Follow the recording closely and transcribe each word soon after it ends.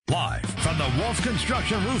Live from the Wolf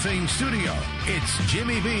Construction Roofing Studio, it's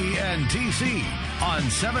Jimmy B and TC on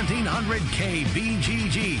 1700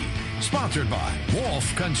 KBGG. Sponsored by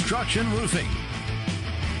Wolf Construction Roofing.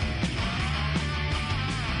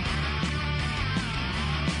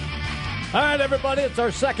 All right, everybody, it's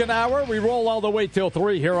our second hour. We roll all the way till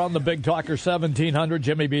 3 here on the Big Talker 1700,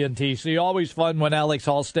 Jimmy B and TC. Always fun when Alex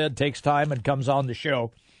Halstead takes time and comes on the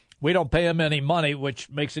show. We don't pay him any money,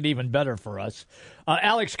 which makes it even better for us.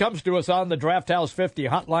 Alex comes to us on the Draft House 50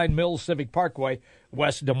 Hotline Mills Civic Parkway,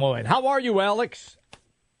 West Des Moines. How are you, Alex?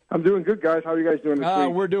 I'm doing good, guys. How are you guys doing this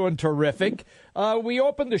week? We're doing terrific. We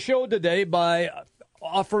opened the show today by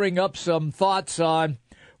offering up some thoughts on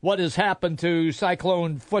what has happened to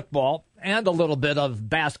Cyclone football and a little bit of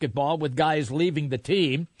basketball with guys leaving the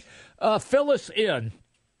team. Fill us in.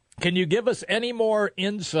 Can you give us any more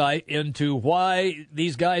insight into why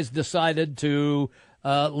these guys decided to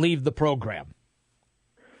leave the program?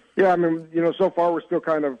 Yeah, I mean, so far we're still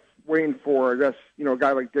kind of waiting for, I guess, a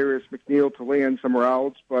guy like Darius McNeil to land somewhere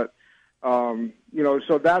else. But,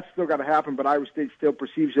 so that's still got to happen. But Iowa State still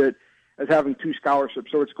perceives it as having 2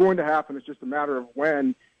 scholarships. So it's going to happen. It's just a matter of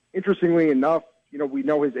when. Interestingly enough, we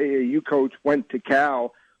know his AAU coach went to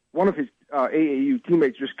Cal. One of his AAU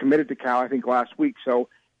teammates just committed to Cal, I think, last week. So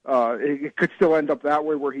it could still end up that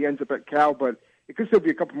way where he ends up at Cal, but it could still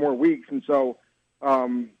be a couple more weeks. And so,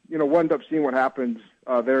 we'll end up seeing what happens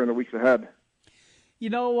there in the weeks ahead.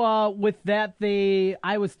 With that,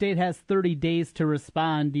 Iowa State has 30 days to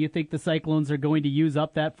respond. Do you think the Cyclones are going to use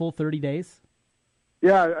up that full 30 days?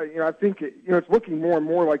 Yeah, I think it's looking more and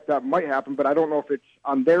more like that might happen, but I don't know if it's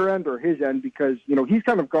on their end or his end because, he's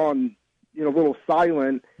kind of gone, a little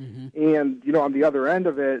silent. Mm-hmm. And, on the other end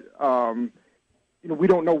of it, we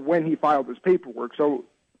don't know when he filed his paperwork. So,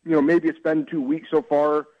 maybe it's been 2 weeks so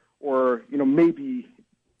far, or, maybe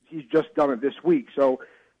he's just done it this week. So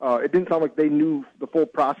it didn't sound like they knew the full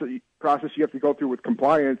process you have to go through with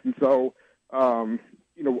compliance. And so, I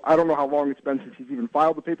don't know how long it's been since he's even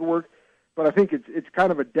filed the paperwork, but I think it's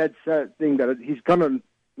kind of a dead set thing that he's going to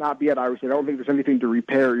not be at Iowa State. I don't think there's anything to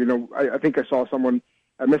repair. I think I saw someone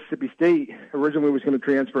at Mississippi State originally was going to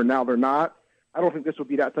transfer. Now they're not. I don't think this will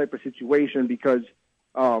be that type of situation because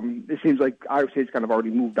it seems like Iowa State's kind of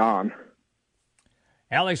already moved on.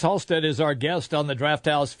 Alex Halstead is our guest on the Draft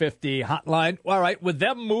House 50 hotline. All right, with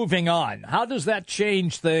them moving on, how does that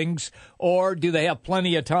change things, or do they have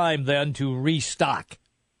plenty of time then to restock?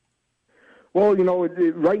 Well,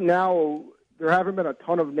 right now there haven't been a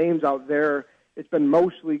ton of names out there. It's been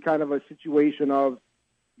mostly kind of a situation of,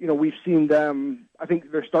 we've seen them. I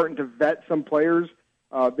think they're starting to vet some players.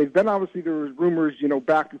 They've been, obviously, there was rumors,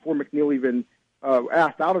 back before McNeil even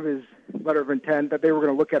asked out of his letter of intent that they were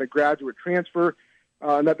going to look at a graduate transfer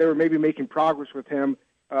and that they were maybe making progress with him.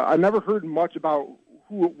 I never heard much about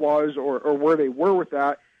who it was or where they were with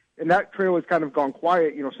that, and that trail has kind of gone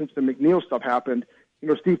quiet, since the McNeil stuff happened.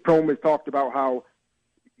 Steve Prohm has talked about how,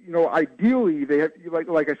 ideally they have,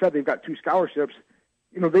 like I said, they've got 2 scholarships.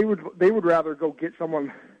 They would rather go get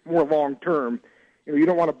someone more long term. You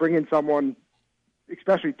don't want to bring in someone,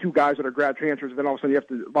 especially 2 guys that are grad transfers, and then all of a sudden you have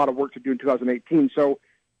a lot of work to do in 2018. So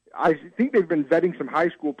I think they've been vetting some high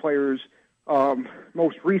school players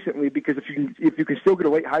most recently because if you can still get a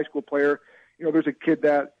late high school player, there's a kid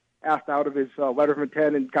that asked out of his letter of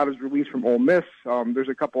intent and got his release from Ole Miss. There's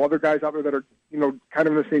a couple other guys out there that are, kind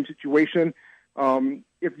of in the same situation.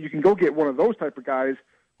 If you can go get one of those type of guys,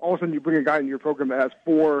 all of a sudden you bring a guy into your program that has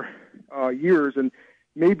 4 years, and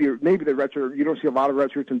maybe the redshirt. You don't see a lot of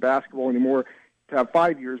redshirts in basketball anymore to have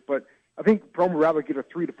 5 years, but I think Prohm would rather get a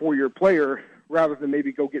 3 to 4 year player rather than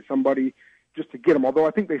maybe go get somebody just to get them. Although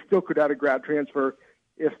I think they still could add a grad transfer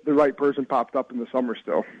if the right person popped up in the summer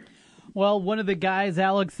still. Well, one of the guys,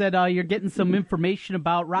 Alex, said you're getting some information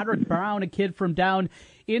about Roderick Brown, a kid from down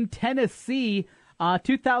in Tennessee,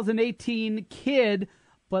 2018 kid,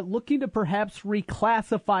 but looking to perhaps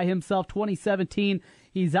reclassify himself 2017.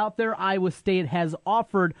 He's out there. Iowa State has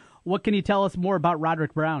offered. What can you tell us more about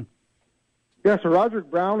Roderick Brown? Yeah, so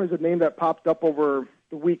Roderick Brown is a name that popped up over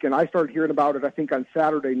the weekend. I started hearing about it, I think, on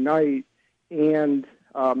Saturday night, and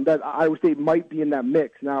that Iowa State might be in that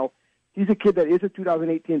mix. Now, he's a kid that is a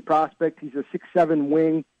 2018 prospect. He's a 6'7"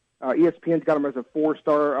 wing. ESPN's got him as a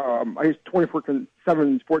 4-star. His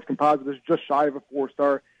 24/7 Sports Composite is just shy of a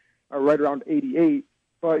 4-star, right around 88.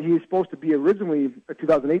 But he's supposed to be originally a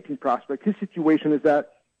 2018 prospect. His situation is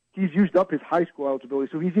that he's used up his high school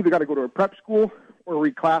eligibility, so he's either got to go to a prep school or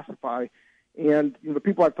reclassify. And the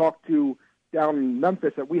people I've talked to down in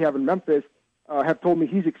Memphis that we have in Memphis have told me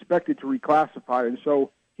he's expected to reclassify, and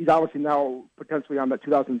so he's obviously now potentially on that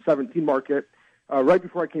 2017 market. right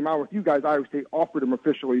before I came out with you guys, Iowa State offered him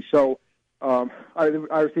officially. So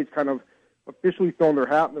Iowa State's kind of officially thrown their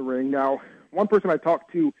hat in the ring. Now, one person I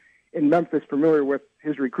talked to in Memphis, familiar with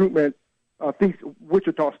his recruitment, thinks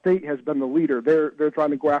Wichita State has been the leader. They're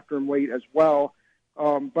trying to go after him late as well.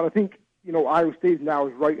 But I think, Iowa State now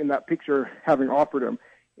is right in that picture, having offered him.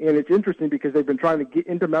 And it's interesting because they've been trying to get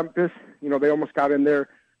into Memphis. They almost got in there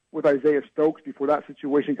with Isaiah Stokes before that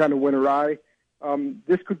situation kind of went awry.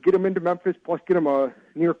 This could get him into Memphis, plus get him a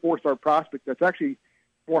near 4-star prospect that's actually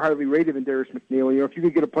more highly rated than Darius McNeil. If you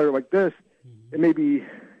could get a player like this, it maybe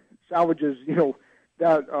salvages,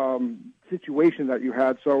 that situation that you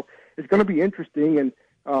had. So it's going to be interesting and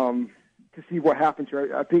to see what happens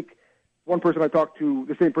here. I think one person I talked to,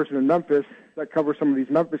 the same person in Memphis that covers some of these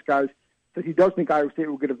Memphis guys, said he does think Iowa State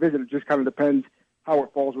will get a visit. It just kind of depends how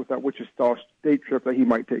it falls with that Wichita State trip that he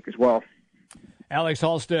might take as well. Alex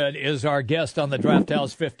Halstead is our guest on the Draft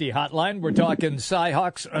House 50 hotline. We're talking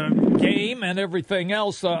Cyhawks game and everything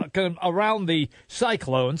else around the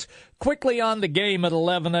Cyclones. Quickly on the game at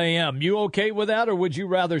 11 a.m. You okay with that, or would you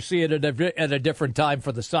rather see it at a different time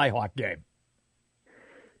for the Cyhawk game?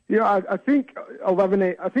 I think 11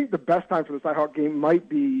 a.m. I think the best time for the Cyhawk game might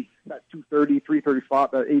be that 2:30, 3:30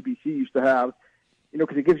 slot that ABC used to have.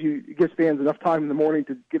 Because it gives fans enough time in the morning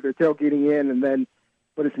to get their tailgating in, and then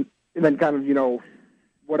kind of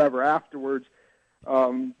whatever afterwards.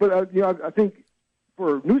 I think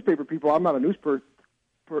for newspaper people, I'm not a newspaper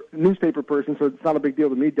person, so it's not a big deal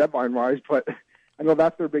to me deadline wise. But I know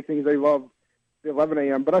that's their big thing. Is they love the 11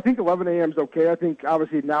 a.m. But I think 11 a.m. is okay. I think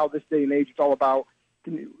obviously now this day and age, it's all about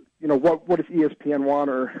what does ESPN want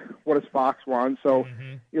or what does Fox want. So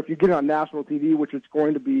if you get it on national TV, which it's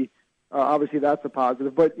going to be, obviously that's a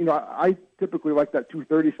positive. But I typically like that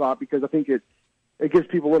 2:30 slot because I think it gives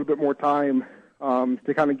people a little bit more time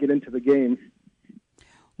to kind of get into the game.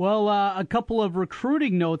 Well, a couple of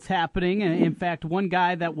recruiting notes happening. In fact, one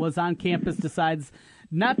guy that was on campus decides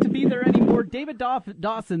not to be there anymore. David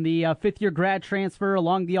Dawson, the fifth-year grad transfer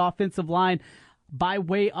along the offensive line by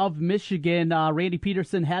way of Michigan. Randy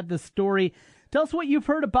Peterson had the story. Tell us what you've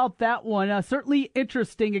heard about that one. Certainly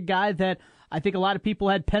interesting, a guy that I think a lot of people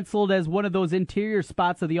had penciled as one of those interior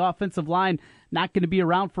spots of the offensive line, not going to be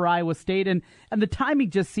around for Iowa State, and the timing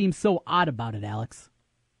just seems so odd about it, Alex.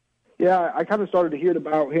 Yeah, I kind of started to hear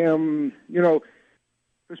about him,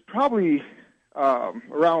 there's probably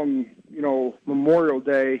around, Memorial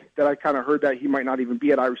Day that I kind of heard that he might not even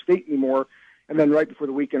be at Iowa State anymore, and then right before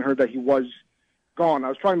the weekend heard that he was gone. I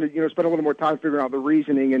was trying to, spend a little more time figuring out the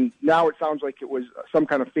reasoning, and now it sounds like it was some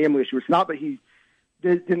kind of family issue. It's not that he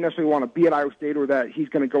didn't necessarily want to be at Iowa State or that he's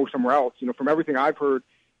going to go somewhere else. From everything I've heard,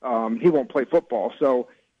 he won't play football. So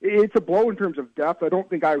it's a blow in terms of depth. I don't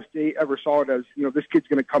think Iowa State ever saw it as, this kid's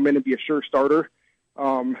going to come in and be a sure starter.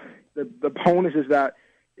 The bonus is that,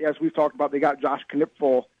 as we've talked about, they got Josh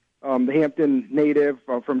Knipfel, the Hampton native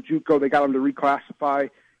from JUCO. They got him to reclassify.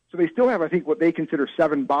 So they still have, I think, what they consider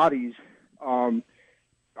 7 bodies on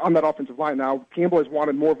that offensive line. Now, Campbell has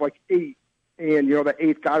wanted more of like 8. And, that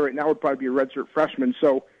 8th guy right now would probably be a redshirt freshman.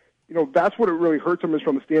 So, that's what it really hurts him is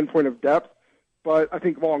from the standpoint of depth. But I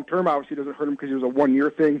think long-term, obviously, doesn't hurt him because it was a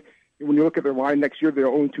one-year thing. And when you look at their line next year, the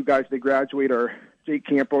only 2 guys they graduate are Jake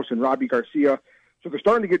Campos and Robbie Garcia. So they're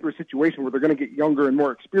starting to get to a situation where they're going to get younger and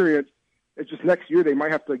more experienced. It's just next year they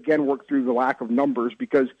might have to, again, work through the lack of numbers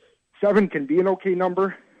because 7 can be an okay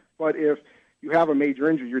number. But if you have a major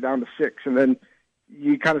injury, you're down to 6. And then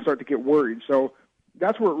you kind of start to get worried. So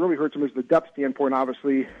that's where it really hurts them is the depth standpoint,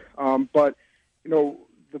 obviously. But,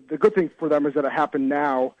 the good thing for them is that it happened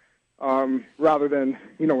now rather than,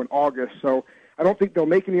 in August. So I don't think they'll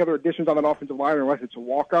make any other additions on that offensive line unless it's a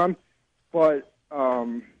walk-on. But,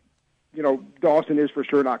 Dawson is for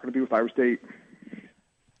sure not going to be with Iowa State.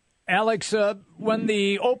 Alex, when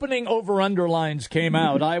the opening over-under lines came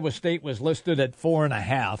out, Iowa State was listed at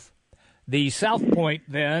 4.5. The South Point,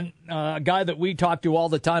 then, a guy that we talk to all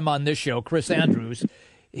the time on this show, Chris Andrews,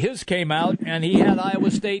 his came out, and he had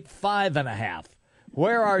Iowa State 5.5.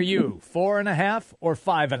 Where are you, 4.5 or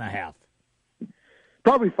 5.5?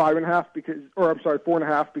 Probably 5.5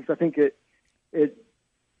 4.5 because I think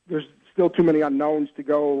there's still too many unknowns to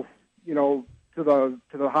go, to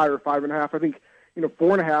the higher 5.5. I think,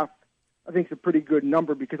 4.5. I think is a pretty good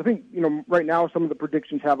number because I think, right now some of the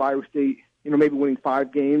predictions have Iowa State, maybe winning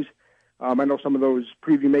 5 games. I know some of those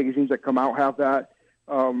preview magazines that come out have that.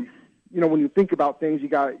 When you think about things, you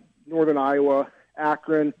got Northern Iowa,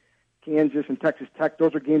 Akron, Kansas, and Texas Tech.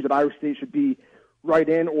 Those are games that Iowa State should be right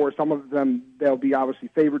in, or some of them they'll be obviously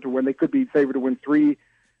favored to win. They could be favored to win 3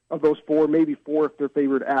 of those 4, maybe 4 if they're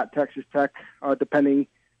favored at Texas Tech, depending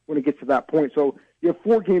when it gets to that point. So you have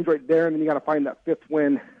 4 games right there, and then you got to find that 5th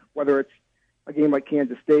win, whether it's a game like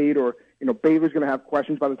Kansas State or, Baylor's going to have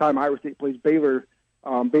questions. By the time Iowa State plays Baylor,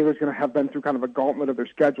 Baylor's going to have been through kind of a gauntlet of their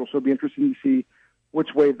schedule, so it'll be interesting to see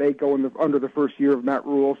which way they go under the first year of Matt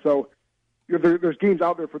Rule. So there's games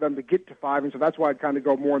out there for them to get to 5, and so that's why I'd kind of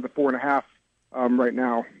go more in the 4.5 right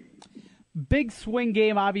now. Big swing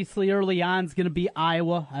game, obviously, early on is going to be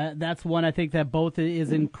Iowa. That's one I think that both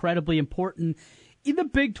is incredibly important. In the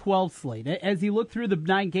Big 12 slate, as you look through the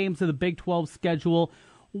 9 games of the Big 12 schedule,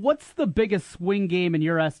 what's the biggest swing game in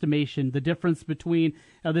your estimation? The difference between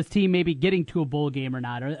this team maybe getting to a bowl game or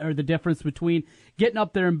not, or the difference between getting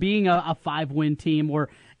up there and being a 5-win team or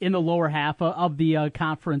in the lower half of the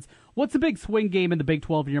conference. What's the big swing game in the Big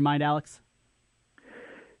 12 in your mind, Alex?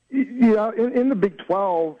 Yeah, in the Big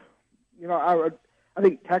 12, I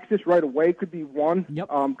think Texas right away could be one,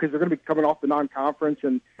 because they're going to be coming off the non-conference,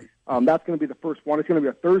 and that's going to be the first one. It's going to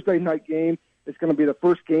be a Thursday night game. It's going to be the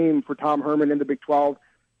first game for Tom Herman in the Big 12,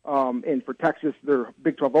 and for Texas, their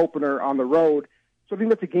Big 12 opener on the road. So I think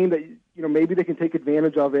that's a game that maybe they can take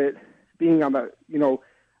advantage of it being on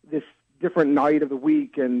this different night of the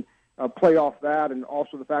week and play off that, and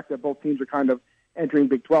also the fact that both teams are kind of entering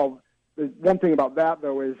Big 12. The one thing about that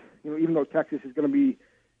though is even though Texas is going to be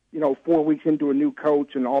 4 weeks into a new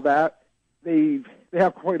coach and all that, they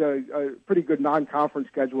have quite a pretty good non-conference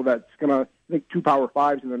schedule that's going to, I think, 2 Power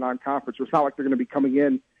 5s in the non-conference. So it's not like they're going to be coming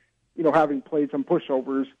in, having played some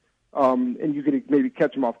pushovers, and you could maybe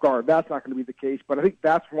catch them off guard. That's not going to be the case. But I think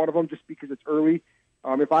that's one of them just because it's early.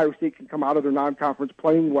 If Iowa State can come out of their non-conference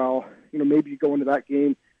playing well, maybe you go into that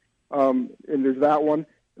game, and there's that one.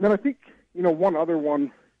 And then I think, one other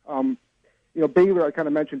one, Baylor I kind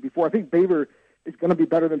of mentioned before. I think Baylor is going to be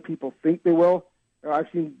better than people think they will. I've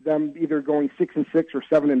seen them either going 6-6 or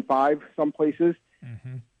 7-5 some places.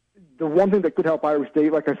 Mm-hmm. The one thing that could help Iowa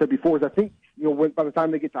State, like I said before, is I think by the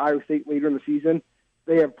time they get to Iowa State later in the season,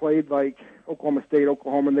 they have played like Oklahoma State,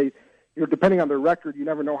 Oklahoma, and they, depending on their record, you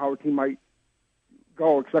never know how a team might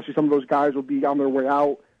go. Especially some of those guys will be on their way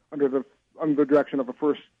out under the direction of a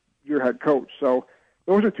first-year head coach. So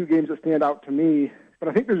those are 2 games that stand out to me. But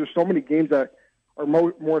I think there's just so many games that are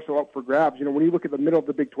more so up for grabs. When you look at the middle of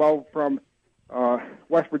the Big 12 from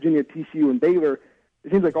West Virginia, TCU, and Baylor,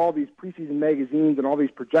 it seems like all these preseason magazines and all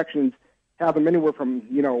these projections have them anywhere from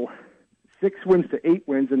 6 wins to 8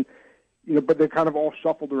 wins, and but they're kind of all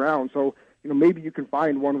shuffled around. So maybe you can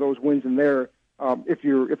find one of those wins in there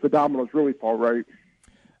if the dominoes really fall right.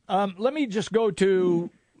 Let me just go to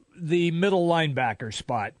the middle linebacker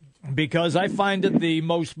spot, because I find it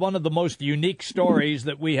one of the most unique stories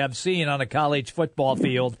that we have seen on a college football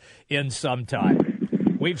field in some time.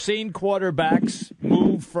 We've seen quarterbacks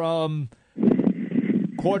move from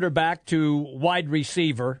quarterback to wide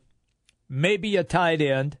receiver, maybe a tight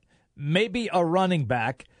end, maybe a running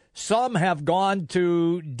back. Some have gone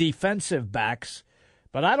to defensive backs,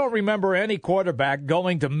 but I don't remember any quarterback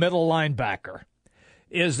going to middle linebacker.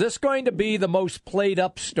 Is this going to be the most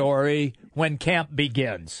played-up story when camp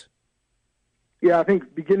begins? Yeah, I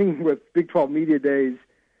think beginning with Big 12 Media Days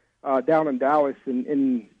down in Dallas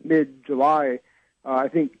in mid-July, I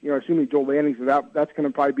think, assuming Joel Lanning's that's going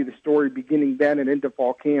to probably be the story beginning then and into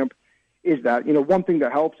fall camp, is that, one thing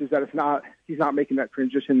that helps is that he's not making that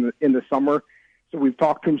transition in the summer. So we've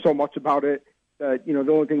talked to him so much about it that, the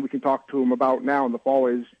only thing we can talk to him about now in the fall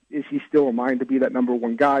is he still in mind to be that number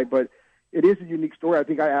 1 guy? But it is a unique story. I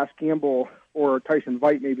think I asked Campbell or Tyson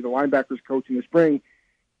Veit, maybe the linebackers coach in the spring,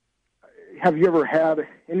 have you ever had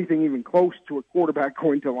anything even close to a quarterback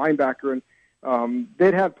going to linebacker? And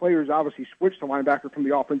they'd had players obviously switch to linebacker from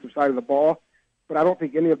the offensive side of the ball, but I don't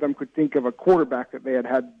think any of them could think of a quarterback that they had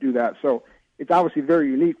to do that. So it's obviously very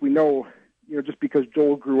unique. We know, just because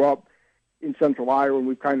Joel grew up in Central Iowa, and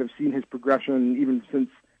we've kind of seen his progression even since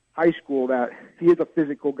high school, that he is a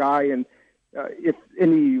physical guy, and if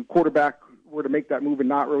any quarterback were to make that move and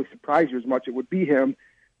not really surprise you as much, it would be him.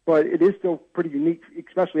 But it is still pretty unique,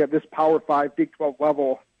 especially at this Power 5 Big 12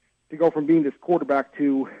 level, to go from being this quarterback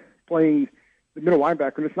to playing the middle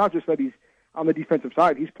linebacker. And it's not just that he's on the defensive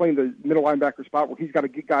side. He's playing the middle linebacker spot where he's got to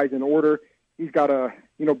get guys in order. He's got to,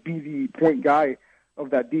 be the point guy of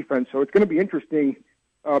that defense. So it's going to be interesting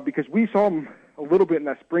because we saw him a little bit in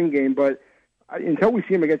that spring game, but until we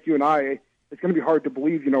see him against UNI, it's going to be hard to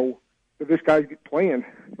believe, that this guy's playing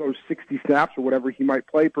those 60 snaps or whatever he might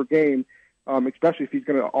play per game, especially if he's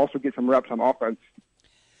going to also get some reps on offense.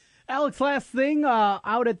 Alex, last thing,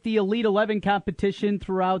 out at the Elite 11 competition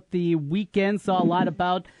throughout the weekend, saw a lot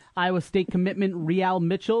about Iowa State commitment Real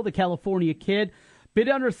Mitchell, the California kid. Bit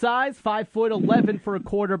undersized, 5'11" for a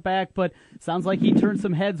quarterback, but sounds like he turned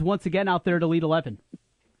some heads once again out there at Elite 11.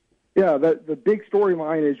 Yeah, the big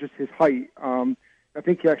storyline is just his height. I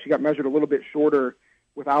think he actually got measured a little bit shorter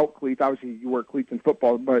without cleats. Obviously, you wear cleats in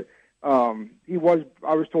football, but he was,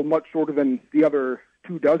 I was told, much shorter than the other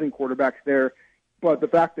 24 quarterbacks there. But the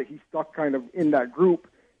fact that he stuck kind of in that group,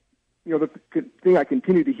 the thing I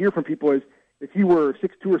continue to hear from people is if he were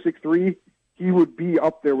 6'2" or 6'3", he would be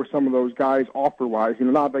up there with some of those guys offer-wise.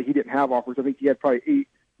 Not that he didn't have offers. I think he had probably 8,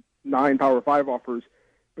 9 Power 5 offers.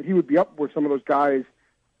 But he would be up with some of those guys,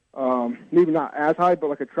 maybe not as high,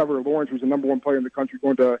 but like a Trevor Lawrence, who's the number 1 player in the country,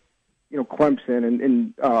 going to, Clemson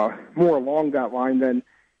and more along that line than.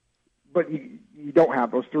 But you don't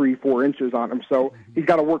have those 3-4 inches on him, so he's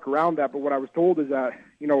got to work around that. But what I was told is that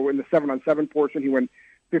in the 7-on-7 portion, he went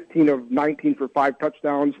 15 of 19 for 5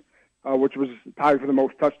 touchdowns, which was tied for the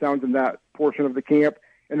most touchdowns in that portion of the camp,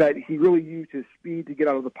 and that he really used his speed to get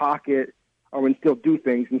out of the pocket and still do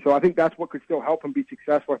things. And so I think that's what could still help him be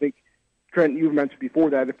successful. I think, Trent, you've mentioned before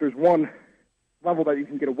that if there's one level that you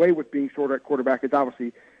can get away with being short at quarterback, it's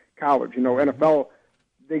obviously college. NFL,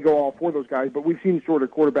 they go all for those guys, but we've seen shorter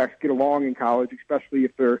quarterbacks get along in college, especially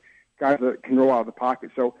if they're guys that can roll out of the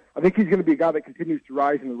pocket. So I think he's going to be a guy that continues to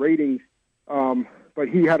rise in the ratings, but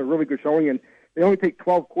he had a really good showing, and they only take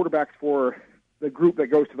 12 quarterbacks for the group that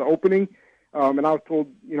goes to the opening, and I was told,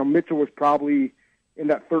 Mitchell was probably in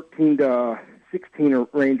that 13 to 16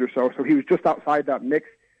 range or so, so he was just outside that mix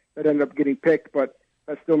that ended up getting picked, but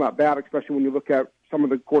that's still not bad, especially when you look at some of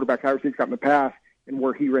the quarterbacks Iowa State's got in the past and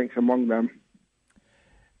where he ranks among them.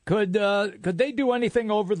 Could they do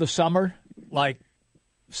anything over the summer, like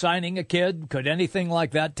signing a kid? Could anything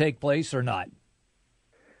like that take place or not?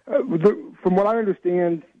 From what I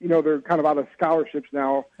understand, they're kind of out of scholarships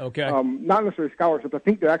now. Okay. Not necessarily scholarships. I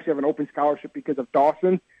think they actually have an open scholarship because of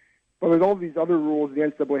Dawson. But there's all these other rules the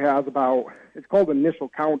NCAA has about, it's called initial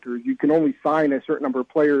counters. You can only sign a certain number of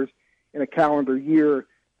players in a calendar year,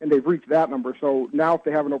 and they've reached that number. So now if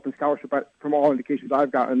they have an open scholarship, from all indications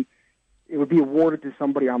I've gotten, it would be awarded to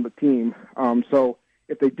somebody on the team. So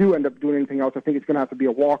if they do end up doing anything else, I think it's going to have to be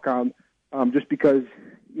a walk-on, just because,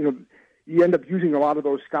 you end up using a lot of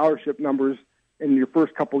those scholarship numbers in your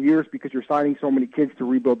first couple of years because you're signing so many kids to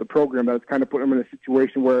rebuild the program that it's kind of put them in a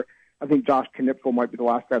situation where I think Josh Knipfel might be the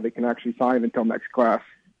last guy they can actually sign until next class.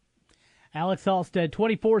 Alex Halstead,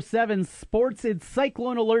 24/7 Sports at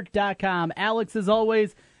CycloneAlert.com. Alex, as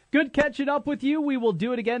always, good catching up with you. We will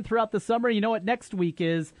do it again throughout the summer. You know what next week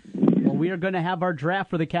is? Well, we are going to have our draft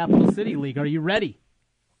for the Capital City League. Are you ready?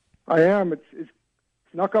 I am. It's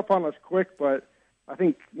snuck up on us quick, but I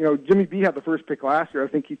think, Jimmy B had the first pick last year. I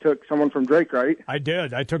think he took someone from Drake, right? I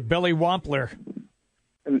did. I took Billy Wampler.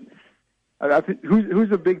 And I think, who's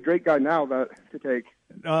the big Drake guy now to take?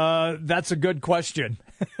 That's a good question.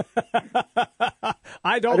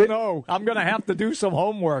 I don't know. I'm going to have to do some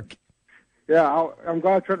homework. Yeah, I'm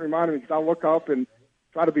glad Trent reminded me because I'll look up and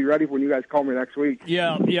try to be ready when you guys call me next week.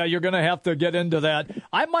 Yeah, you're going to have to get into that.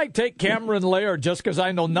 I might take Cameron Laird just because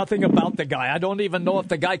I know nothing about the guy. I don't even know if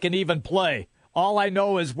the guy can even play. All I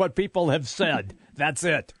know is what people have said. That's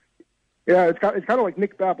it. Yeah, it's kind of like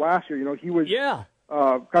Nick Babb last year. He was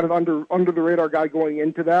kind of under the radar guy going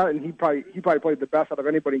into that, and he probably played the best out of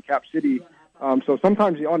anybody in Cap City. So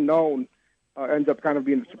sometimes the unknown ends up kind of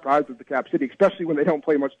being a surprise with the Cap City, especially when they don't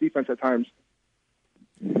play much defense at times.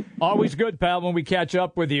 Always good, pal, when we catch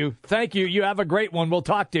up with you. Thank you. You have a great one. We'll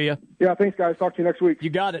talk to you. Yeah, thanks, guys. Talk to you next week.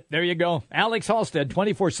 You got it. There you go. Alex Halstead,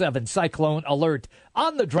 24/7 Cyclone Alert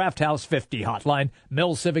on the Draft House 50 hotline,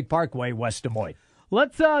 Mill Civic Parkway, West Des Moines.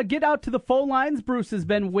 Let's get out to the phone lines. Bruce has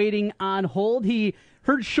been waiting on hold. He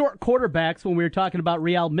heard short quarterbacks when we were talking about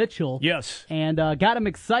Real Mitchell. Yes. And got him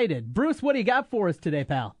excited. Bruce, what do you got for us today,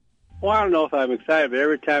 pal? Well, I don't know if I'm excited, but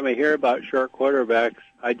every time I hear about short quarterbacks,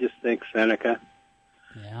 I just think Seneca.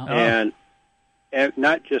 Yeah. And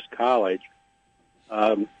not just college.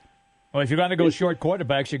 Well, if you're going to go short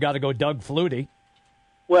quarterbacks, you got to go Doug Flutie.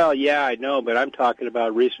 Well, yeah, I know, but I'm talking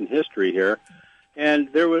about recent history here. And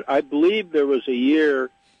I believe there was a year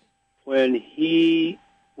when he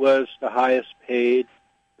was the highest paid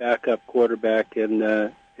backup quarterback in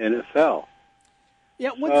the NFL. Yeah,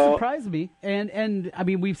 what surprised me, and I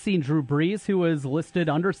mean, we've seen Drew Brees, who was listed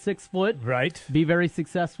under 6 foot, right, be very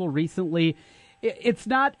successful recently. It's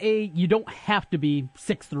not you don't have to be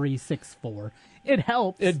 6'3", 6'4". It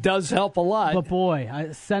helps. It does help a lot. But boy,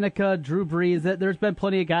 Seneca, Drew Brees, there's been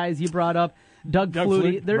plenty of guys you brought up. Doug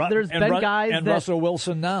Flutie. There's been guys and that, Russell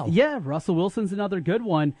Wilson now. Yeah, Russell Wilson's another good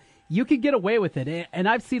one. You can get away with it. And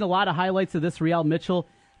I've seen a lot of highlights of this Real Mitchell.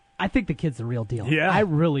 I think the kid's the real deal. Yeah.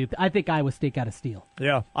 I think Iowa State got a steal.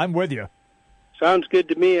 Yeah, I'm with you. Sounds good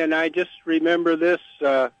to me. And I just remember this,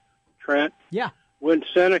 Trent. Yeah. When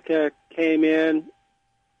Seneca came in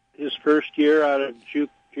his first year out of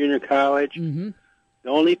junior college, the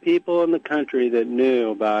only people in the country that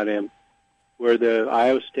knew about him were the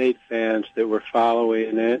Iowa State fans that were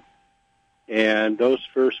following it. And those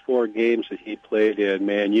first 4 games that he played in,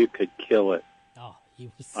 man, you could kill it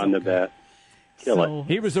on the bet. Kill it.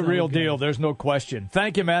 He was a real deal. There's no question.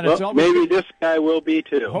 Thank you, man. Well, maybe this guy will be,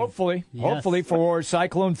 too. Hopefully for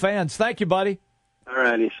Cyclone fans. Thank you, buddy. All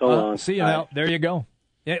righty, so long. See you now. There you go.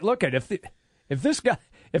 Yeah, look at if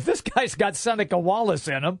this guy's got Seneca Wallace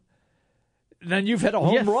in him, then you've hit a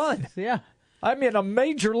home run. Yeah. I mean, a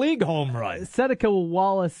major league home run. Seneca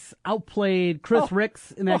Wallace outplayed Chris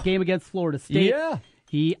Ricks in that game against Florida State. Yeah.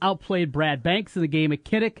 He outplayed Brad Banks in the game at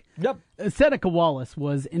Kinnick. Yep. Seneca Wallace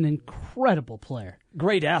was an incredible player.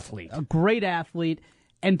 Great athlete. A great athlete.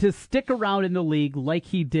 And to stick around in the league like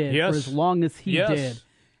he did for as long as he did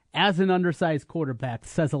as an undersized quarterback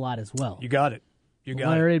says a lot as well. You got it.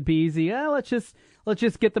 Where it'd be easy. Let's just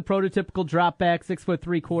get the prototypical drop back,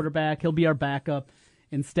 6'3" quarterback. He'll be our backup.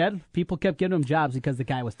 Instead, people kept giving him jobs because the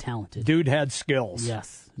guy was talented. Dude had skills.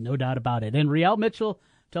 Yes, no doubt about it. And Real Mitchell,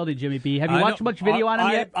 tell you, Jimmy B, have you watched much video on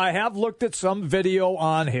him yet? I have looked at some video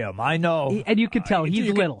on him. I know. And you can tell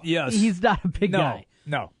he's little. Yes. He's not a big guy.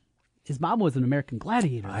 No. His mom was an American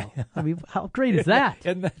Gladiator, though. I mean, how great is that?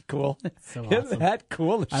 Isn't that cool? So awesome. Isn't that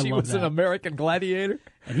cool that she was an American Gladiator?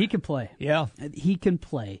 And he can play. Yeah. And he can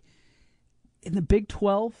play. In the Big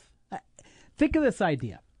 12, think of this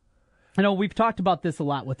idea. I know we've talked about this a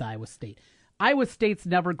lot with Iowa State. Iowa State's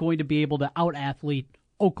never going to be able to out-athlete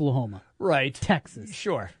Oklahoma. Right. Texas.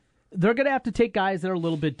 Sure. They're going to have to take guys that are a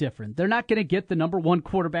little bit different. They're not going to get the number 1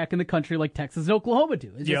 quarterback in the country like Texas and Oklahoma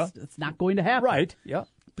do. It's not going to happen. Right. Yeah.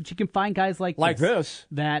 But you can find guys like this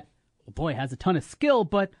that, has a ton of skill,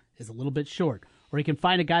 but is a little bit short. Or you can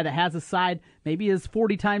find a guy that has a side, maybe is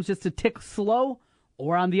 40 times just a tick slow,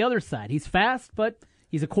 or on the other side, he's fast, but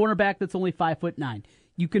he's a cornerback that's only 5'9".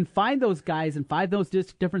 You can find those guys and find those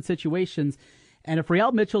different situations. And if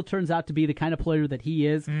Real Mitchell turns out to be the kind of player that he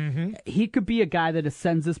is, he could be a guy that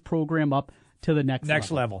ascends this program up to the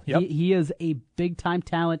next level. Yep. He is a big-time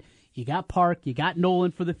talent. You got Park, you got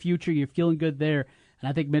Nolan for the future. You're feeling good there. And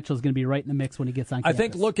I think Mitchell's going to be right in the mix when he gets on campus. I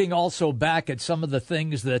think looking also back at some of the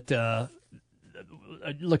things that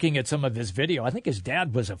looking at some of his video, I think his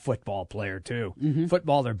dad was a football player too.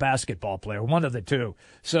 Football or basketball player, one of the two.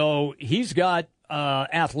 So he's got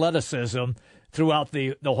athleticism throughout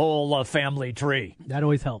the whole family tree. That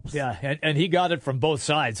always helps. Yeah, and he got it from both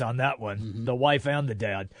sides on that one, the wife and the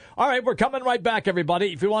dad. All right, we're coming right back,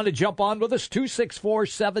 everybody. If you want to jump on with us,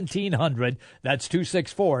 264-1700. That's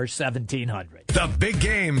 264-1700. The big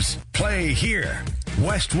games play here.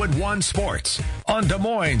 Westwood One Sports on Des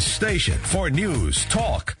Moines Station for news,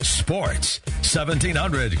 talk, sports.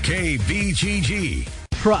 1700 KBGG.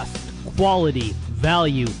 Trust, quality,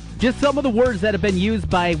 value. Just some of the words that have been used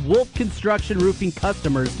by Wolf Construction Roofing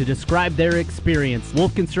customers to describe their experience.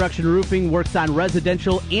 Wolf Construction Roofing works on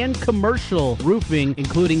residential and commercial roofing,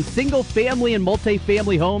 including single-family and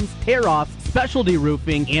multi-family homes, tear-offs, specialty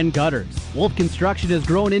roofing, and gutters. Wolf Construction has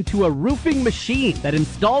grown into a roofing machine that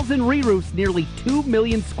installs and re-roofs nearly 2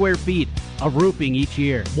 million square feet of roofing each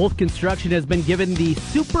year. Wolf Construction has been given the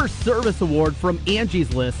Super Service Award from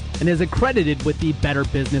Angie's List and is accredited with the Better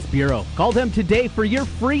Business Bureau. Call them today for your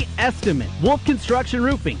free estimate. Wolf Construction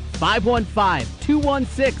Roofing,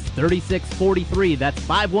 515-216-3643. That's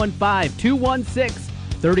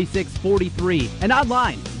 515-216-3643. And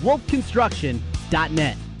online,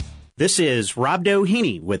 wolfconstruction.net. This is Rob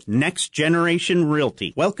Doheny with Next Generation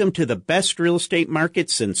Realty. Welcome to the best real estate market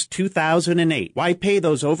since 2008. Why pay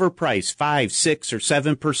those overpriced 5, 6, or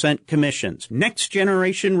 7% commissions? Next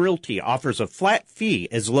Generation Realty offers a flat fee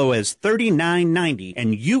as low as $39.90,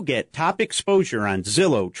 and you get top exposure on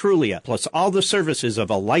Zillow, Trulia, plus all the services of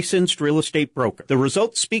a licensed real estate broker. The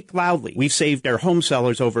results speak loudly. We've saved our home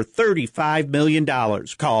sellers over $35 million.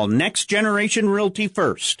 Call Next Generation Realty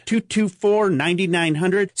first.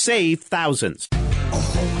 224-9900. Save thousands. A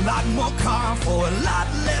whole lot more car for a lot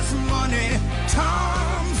less money.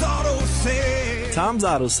 Tom's Auto Sales. Tom's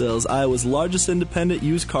Auto Sales, Iowa's largest independent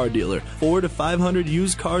used car dealer. 400 to 500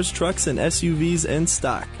 used cars, trucks, and SUVs in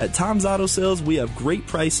stock. At Tom's Auto Sales, we have great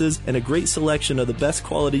prices and a great selection of the best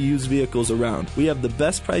quality used vehicles around. We have the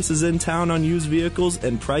best prices in town on used vehicles,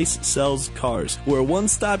 and price sells cars. We're a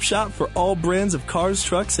one-stop shop for all brands of cars,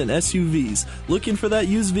 trucks, and SUVs. Looking for that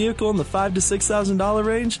used vehicle in the $5,000 to $6,000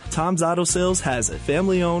 range? Tom's Auto Sales has it.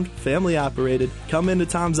 Family-owned, family-operated. Come into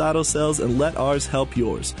Tom's Auto Sales and let ours help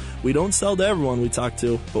yours. We don't sell to everyone we talk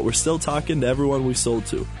to, but we're still talking to everyone we sold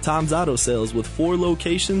to. Tom's Auto Sales, with 4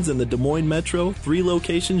 locations in the Des Moines Metro, 3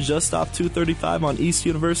 locations just off 235 on East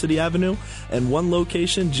University Avenue, and 1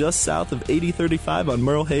 location just south of 8035 on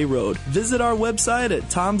Merle Hay Road. Visit our website at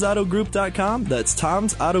tomsautogroup.com. That's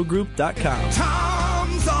tomsautogroup.com.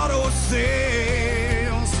 Tom's Auto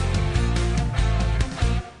Sales.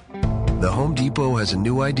 The Home Depot has a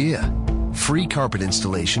new idea. Free carpet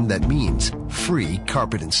installation that means free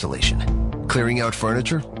carpet installation. Clearing out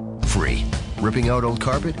furniture? Free. Ripping out old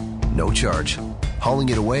carpet? No charge. Hauling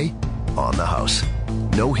it away? On the house.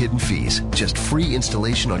 No hidden fees. Just free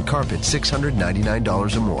installation on carpet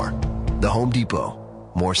 $699 or more. The Home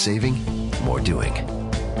Depot. More saving, more doing.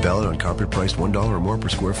 Valid on carpet priced $1 or more per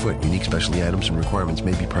square foot. Unique specialty items and requirements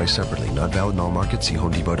may be priced separately. Not valid in all markets. See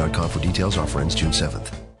HomeDepot.com for details. Offer ends June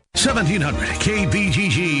 7th. 1700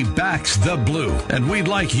 KBGG backs the Blue, and we'd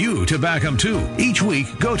like you to back them too. Each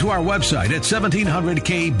week, go to our website at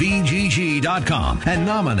 1700KBGG.com and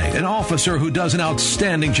nominate an officer who does an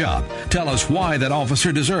outstanding job. Tell us why that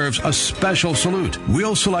officer deserves a special salute.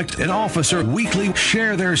 We'll select an officer weekly,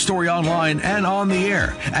 share their story online and on the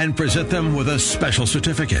air, and present them with a special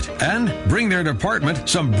certificate. And bring their department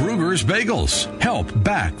some Brugger's Bagels. Help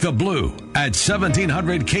back the Blue at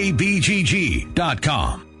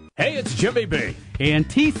 1700KBGG.com. Hey, it's Jimmy B. And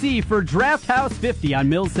TC for Draft House 50 on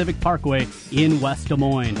Mills Civic Parkway in West Des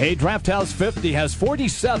Moines. Hey, Draft House 50 has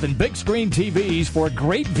 47 big screen TVs for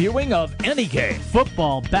great viewing of any game.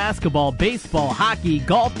 Football, basketball, baseball, hockey,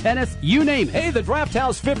 golf, tennis, you name it. Hey, the Draft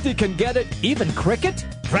House 50 can get it, even cricket.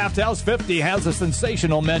 Draft House 50 has a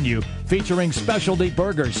sensational menu featuring specialty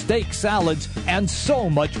burgers, steaks, salads, and so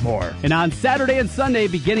much more. And on Saturday and Sunday,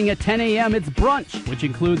 beginning at 10 a.m., it's brunch, which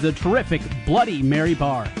includes a terrific Bloody Mary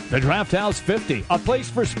bar. The Draft House 50, a place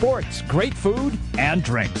for sports, great food, and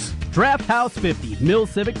drinks. Draft House 50, Mill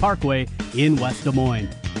Civic Parkway in West Des Moines.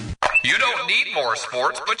 You don't need more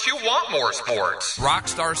sports, but you want more sports.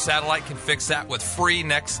 Rockstar Satellite can fix that with free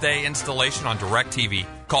next-day installation on DirecTV.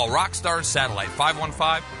 Call Rockstar Satellite,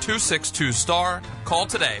 515-262-STAR. Call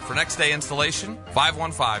today for next-day installation,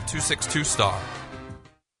 515-262-STAR.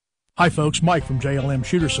 Hi folks, Mike from JLM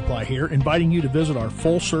Shooter Supply here, inviting you to visit our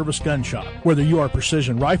full-service gun shop. Whether you are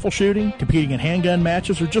precision rifle shooting, competing in handgun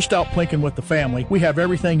matches, or just out plinking with the family, we have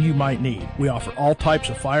everything you might need. We offer all types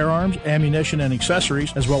of firearms, ammunition, and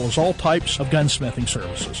accessories, as well as all types of gunsmithing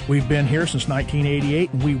services. We've been here since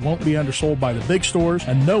 1988, and we won't be undersold by the big stores,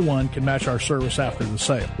 and no one can match our service after the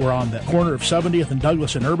sale. We're on the corner of 70th and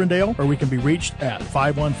Douglas in Urbandale, or we can be reached at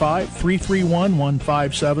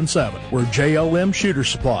 515-331-1577. We're JLM Shooter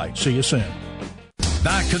Supply. See you soon.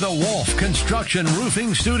 Back to the Wolf Construction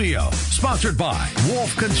Roofing Studio, sponsored by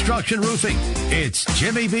Wolf Construction Roofing. It's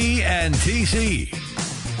Jimmy B and TC.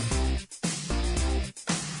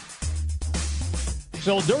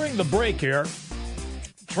 So during the break here,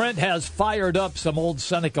 Trent has fired up some old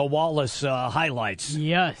Seneca Wallace highlights.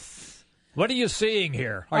 Yes. What are you seeing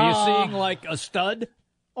here? Are you seeing like a stud?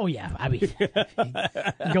 Oh, yeah. I mean,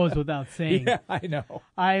 it goes without saying. Yeah, I know.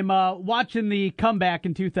 I'm watching the comeback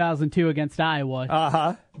in 2002 against Iowa.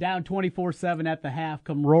 Uh-huh. Down 24-7 at the half,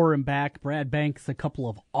 come roaring back. Brad Banks, a couple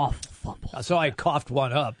of awful fumbles. So I coughed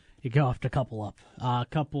one up. You coughed a couple up.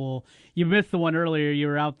 You missed the one earlier. You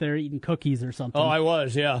were out there eating cookies or something. Oh, I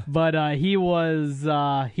was, yeah. But he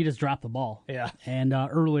just dropped the ball. Yeah. And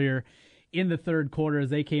earlier in the third quarter, as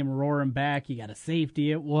they came roaring back, you got a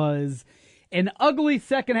safety. It was an ugly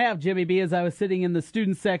second half, Jimmy B, as I was sitting in the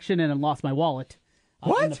student section and I lost my wallet.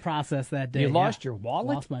 What? In the process that day. You lost your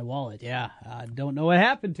wallet? Lost my wallet, yeah. I don't know what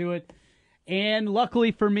happened to it. And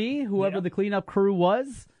luckily for me, whoever the cleanup crew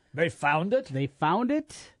was, they found it? They found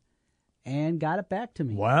it and got it back to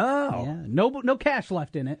me. Wow. Yeah. No cash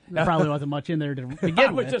left in it. There probably wasn't much in there to begin with.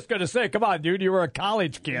 I was just going to say, come on, dude, you were a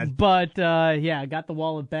college kid. But, got the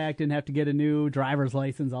wallet back, didn't have to get a new driver's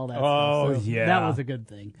license, all that stuff. Oh, so yeah. That was a good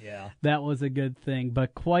thing. Yeah. That was a good thing.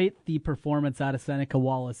 But quite the performance out of Seneca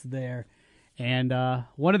Wallace there. And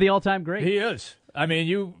one of the all-time greats. He is. I mean,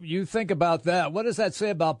 you think about that. What does that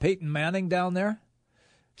say about Peyton Manning down there?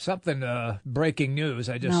 Something breaking news.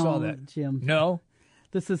 I just saw that. Jim. No?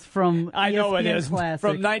 This is from I know it is. Classic.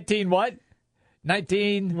 From 19 what?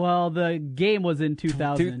 19? Well, the game was in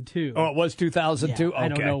 2002. Oh, it was 2002? Yeah, okay. I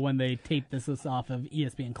don't know when they taped this off of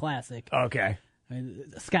ESPN Classic. Okay. I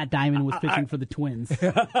mean, Scott Diamond was pitching for the Twins.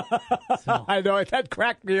 So. I know. That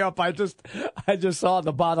cracked me up. I just saw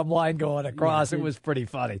the bottom line going across. It was pretty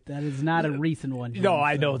funny. That is not a recent one, Jim, No,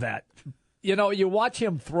 I know that. You know, you watch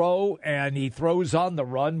him throw, and he throws on the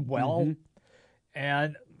run well. Mm-hmm.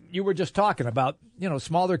 And you were just talking about,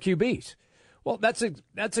 smaller QBs. Well, that's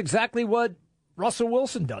exactly what Russell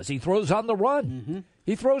Wilson does. He throws on the run. Mm-hmm.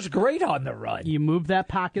 He throws great on the run. You move that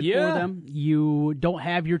pocket for them. You don't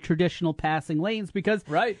have your traditional passing lanes because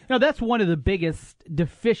that's one of the biggest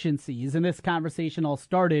deficiencies. And this conversation all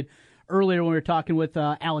started earlier when we were talking with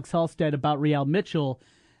Alex Halstead about Real Mitchell,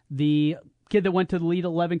 the kid that went to the Elite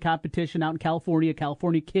 11 competition out in California, a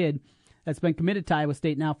California kid that's been committed to Iowa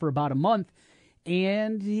State now for about a month.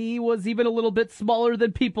 And he was even a little bit smaller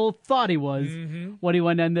than people thought he was when he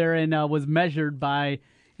went in there and was measured by,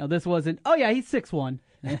 this wasn't, he's 6'1".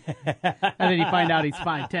 And then you find out he's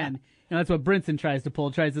 5'10". That's what Brinson tries to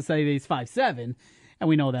say that he's 5'7", and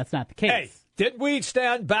we know that's not the case. Hey, didn't we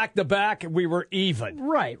stand back to back and we were even?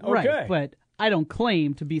 Right. But I don't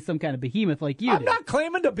claim to be some kind of behemoth like you do. I'm not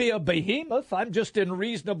claiming to be a behemoth. I'm just in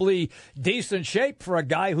reasonably decent shape for a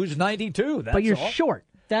guy who's 92. But you're short.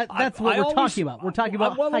 That's what we're talking about. We're talking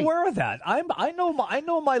about. I'm well height. aware of that. I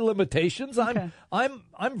know my limitations. Okay.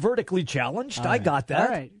 I'm vertically challenged. I got that.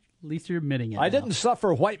 All right. At least you're admitting it. I didn't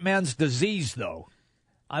suffer white man's disease though.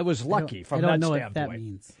 I was lucky from that standpoint. I don't know what that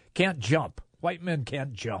means. Can't jump. White men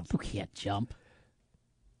can't jump. You can't jump.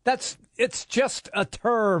 It's just a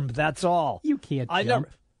term. That's all. You can't jump.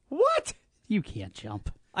 What? You can't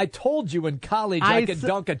jump. I told you in college I could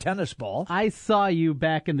dunk a tennis ball. I saw you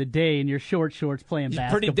back in the day in your short shorts playing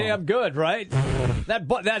basketball. Pretty damn good, right?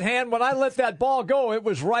 that hand, when I let that ball go, it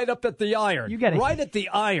was right up at the iron. At the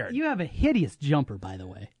iron. You have a hideous jumper, by the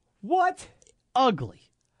way. What? Ugly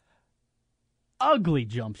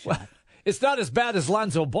jump shot. Well, it's not as bad as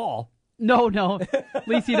Lonzo Ball. No. At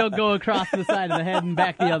least you don't go across the side of the head and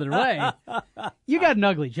back the other way. You got an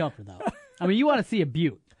ugly jumper, though. I mean, you want to see a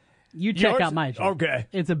beaut. You check out my jumper. Okay.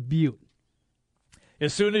 It's a beaut.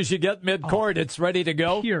 As soon as you get mid-court, it's ready to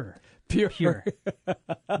go? Pure.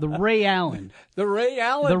 The Ray Allen. The Ray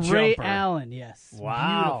Allen jumper. Ray Allen, yes.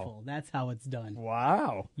 Wow. Beautiful. That's how it's done.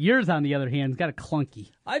 Wow. Yours, on the other hand, has got a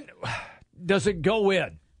clunky. Does it go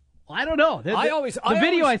in? I don't know. The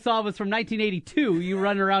video I saw was from 1982. You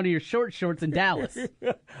running around in your short shorts in Dallas.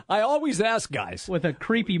 I always ask guys. With a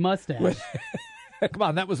creepy mustache. Come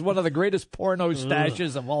on, that was one of the greatest porno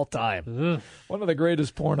stashes of all time. One of the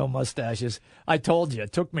greatest porno mustaches. I told you,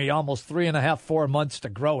 it took me almost 3.5, 4 months to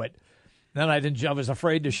grow it. Then I was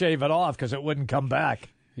afraid to shave it off because it wouldn't come back.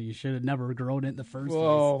 You should have never grown it in the first place.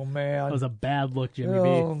 Oh, man. That was a bad look, Jimmy B.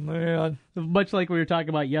 Oh, man. Much like we were talking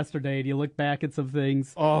about yesterday, and you look back at some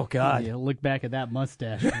things. Oh, God. You look back at that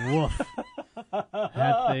mustache. Woof.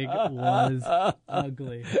 That thing was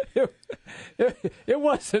ugly. It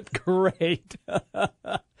wasn't great.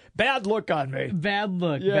 Bad look on me. Bad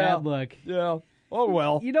look. Yeah. Oh,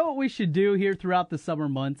 well. You know what we should do here throughout the summer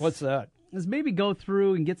months? What's that? Is maybe go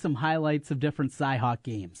through and get some highlights of different Cyhawk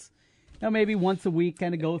games. Now, maybe once a week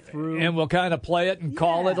kind of go through. And we'll kind of play it and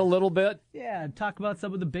call it a little bit? Yeah, talk about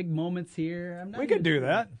some of the big moments here. We could do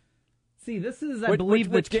that. See, this is, I believe,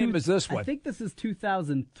 which game is this one? I think this is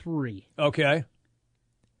 2003. Okay.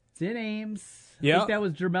 It's in Ames. Yeah. I think that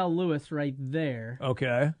was Jermel Lewis right there.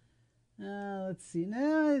 Okay. Let's see.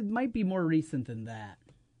 No, it might be more recent than that.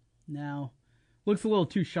 Now, looks a little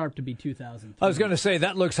too sharp to be 2003. I was going to say,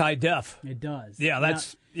 that looks high def. It does. Yeah,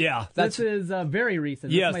 this is very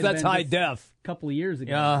recent. Yes, that's high def. A couple of years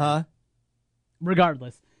ago. Uh-huh.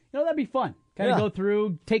 Regardless. That'd be fun. Kind of go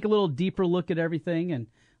through, take a little deeper look at everything, and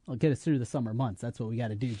get us through the summer months. That's what we got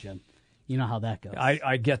to do, Jim. You know how that goes.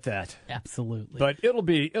 I get that. Absolutely. But it'll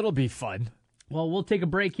be fun. Well, we'll take a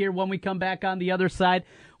break here. When we come back on the other side,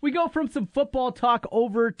 we go from some football talk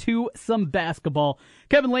over to some basketball.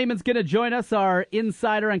 Kevin Lehman's going to join us, our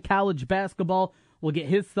insider on college basketball. We'll get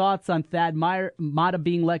his thoughts on Thad Matta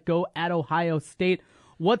being let go at Ohio State.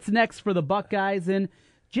 What's next for the Buckeyes, and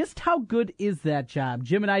just how good is that job?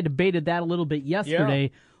 Jim and I debated that a little bit yesterday. Yeah.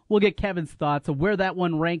 We'll get Kevin's thoughts of where that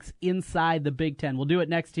one ranks inside the Big Ten. We'll do it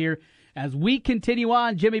next here as we continue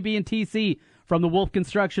on. Jimmy B and TC from the Wolf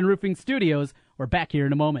Construction Roofing Studios. We're back here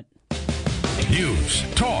in a moment. News,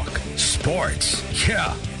 talk, sports.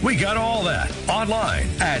 Yeah, we got all that online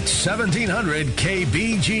at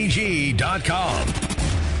 1700kbgg.com.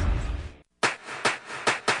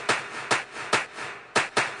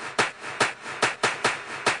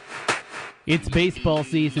 It's baseball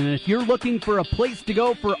season, and if you're looking for a place to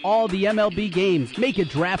go for all the MLB games, make it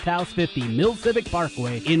Draft House 50, Mill Civic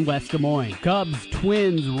Parkway in West Des Moines. Cubs,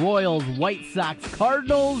 Twins, Royals, White Sox,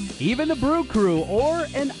 Cardinals, even the Brew Crew, or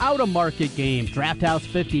an out-of-market game. Draft House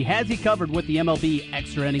 50 has you covered with the MLB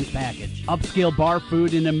Extra Innings package. Upscale bar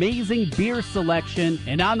food and amazing beer selection,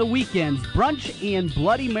 and on the weekends, brunch and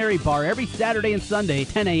Bloody Mary bar every Saturday and Sunday,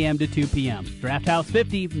 10 a.m. to 2 p.m. Draft House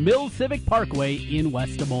 50, Mill Civic Parkway in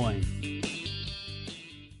West Des Moines.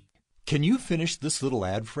 Can you finish this little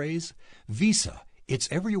ad phrase? Visa.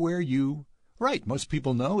 It's everywhere you... Right, most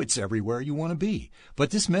people know it's everywhere you want to be. But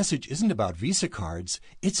this message isn't about Visa cards.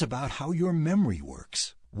 It's about how your memory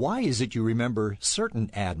works. Why is it you remember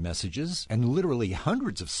certain ad messages and literally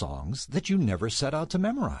hundreds of songs that you never set out to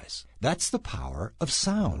memorize? That's the power of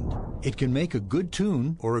sound. It can make a good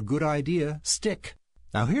tune or a good idea stick.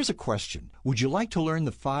 Now here's a question. Would you like to learn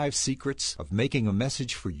the 5 secrets of making a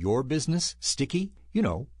message for your business sticky? You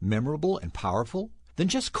know, memorable and powerful? Then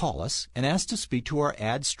just call us and ask to speak to our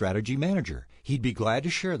ad strategy manager. He'd be glad to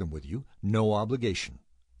share them with you, no obligation.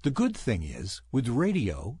 The good thing is, with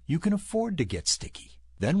radio, you can afford to get sticky.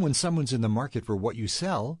 Then when someone's in the market for what you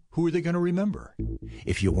sell, who are they going to remember?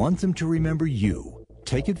 If you want them to remember you,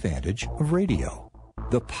 take advantage of radio.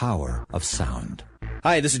 The power of sound.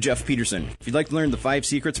 Hi, this is Jeff Peterson. If you'd like to learn the 5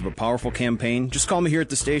 secrets of a powerful campaign, just call me here at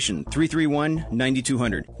the station,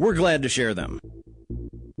 331-9200. We're glad to share them.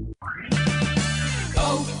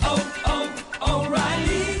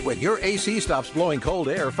 O'Reilly. When your AC stops blowing cold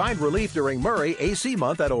air, find relief during Murray AC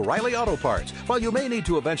Month at O'Reilly Auto Parts. While you may need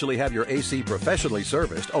to eventually have your AC professionally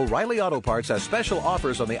serviced, O'Reilly Auto Parts has special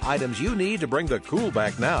offers on the items you need to bring the cool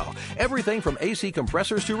back now. Everything from AC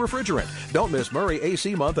compressors to refrigerant. Don't miss Murray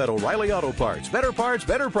AC Month at O'Reilly Auto Parts. Better parts,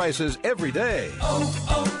 better prices every day.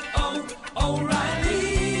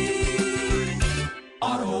 O'Reilly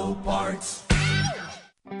Auto Parts.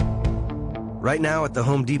 Right now at the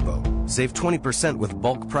Home Depot, save 20% with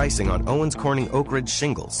bulk pricing on Owens Corning Oak Ridge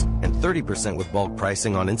shingles and 30% with bulk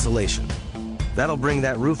pricing on insulation. That'll bring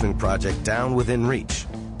that roofing project down within reach.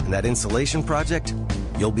 And that insulation project,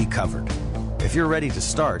 you'll be covered. If you're ready to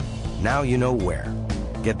start, now you know where.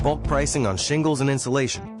 Get bulk pricing on shingles and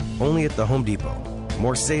insulation, only at the Home Depot.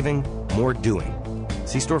 More saving, more doing.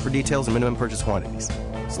 See store for details and minimum purchase quantities.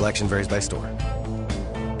 Selection varies by store.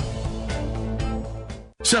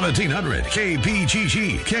 1700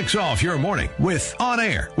 KBGG kicks off your morning with On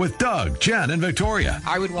Air with Doug, Jen, and Victoria.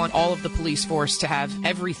 I would want all of the police force to have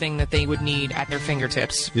everything that they would need at their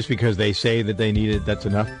fingertips. Just because they say that they need it, that's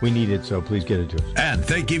enough. We need it, so please get it to us. And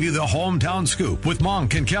they give you the hometown scoop with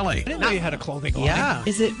Monk and Kelly. I didn't know you had a clothing line. Yeah.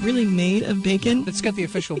 Is it really made of bacon? It's got the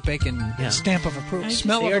official bacon stamp of approval.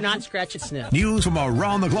 Smell You're of not scratch and sniff. News from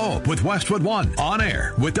around the globe with Westwood One. On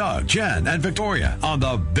Air with Doug, Jen, and Victoria on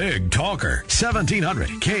the Big Talker. 1700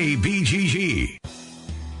 KBGG.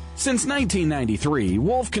 Since 1993,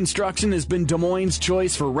 Wolf Construction has been Des Moines'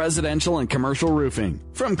 choice for residential and commercial roofing.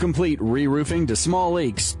 From complete re-roofing to small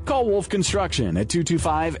leaks, call Wolf Construction at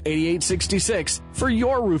 225-8866 for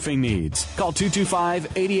your roofing needs. Call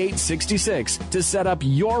 225-8866 to set up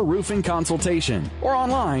your roofing consultation or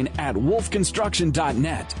online at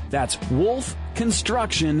wolfconstruction.net. That's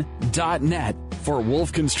wolfconstruction.net for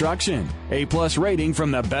Wolf Construction. A+ rating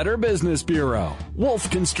from the Better Business Bureau.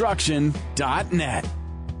 wolfconstruction.net.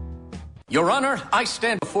 Your Honor, I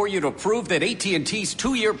stand before you to prove that AT&T's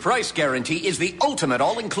 2-year price guarantee is the ultimate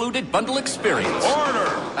all-included bundle experience. Order!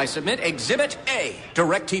 I submit Exhibit A,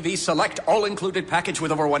 DirecTV Select all-included package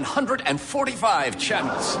with over 145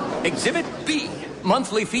 channels. Exhibit B,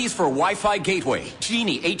 monthly fees for Wi-Fi gateway,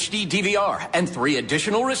 Genie HD DVR, and 3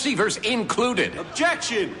 additional receivers included.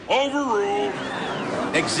 Objection! Overruled.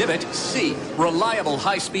 Exhibit C, reliable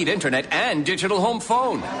high-speed internet and digital home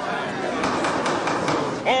phone.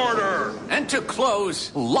 Order! And to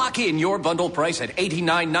close, lock in your bundle price at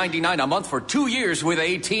 $89.99 a month for 2 years with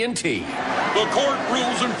AT&T. The court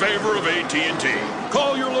rules in favor of AT&T.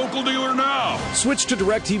 Call your local dealer now. Switch to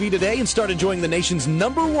DirecTV today and start enjoying the nation's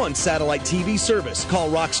 #1 satellite TV service. Call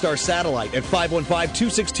Rockstar Satellite at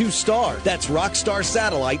 515-262-STAR. That's Rockstar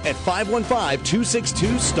Satellite at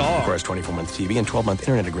 515-262-STAR. Requires 24-month TV and 12-month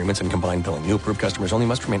internet agreements and combined billing. New approved customers only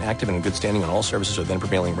must remain active and in good standing on all services or then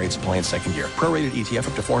prevailing rates apply in second year. Prorated ETF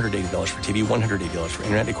up to $480 for TV, $180 for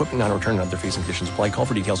internet. Equipment non-return and other fees and conditions apply. Call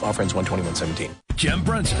for details. Offer ends 1/21/17. Jim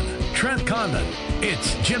Brunson, Trent Condon,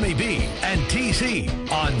 it's Jimmy B and TC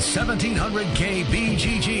on 1700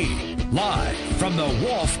 KBGG. Live from the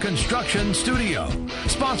Wolf Construction Studio.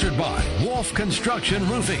 Sponsored by Wolf Construction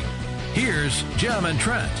Roofing. Here's Jim and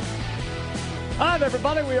Trent. All right,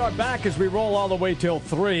 everybody, we are back as we roll all the way till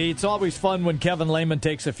 3. It's always fun when Kevin Lehman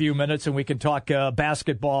takes a few minutes and we can talk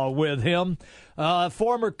basketball with him.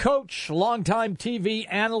 Former coach, longtime TV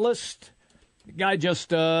analyst. The guy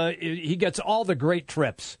just, he gets all the great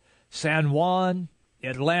trips. San Juan,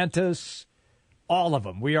 Atlantis, all of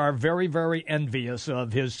them. We are very, very envious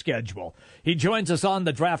of his schedule. He joins us on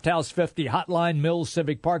the Draft House 50 Hotline, Mills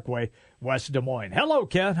Civic Parkway, West Des Moines. Hello,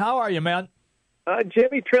 Ken. How are you, man?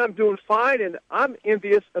 Jimmy, Trent, I'm doing fine, and I'm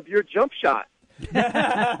envious of your jump shot.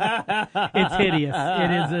 It's hideous.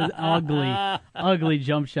 It is an ugly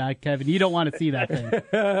jump shot, Kevin. You don't want to see that thing.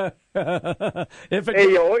 Hey,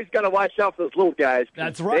 you always got to watch out for those little guys.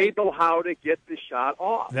 That's right. They know how to get the shot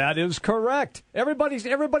off. That is correct.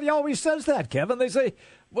 Everybody always says that, Kevin. They say,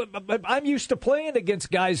 well, I'm used to playing against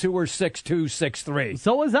guys who were 6'2", 6'3".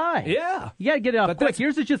 So was I. Yeah. You got to get it up quick.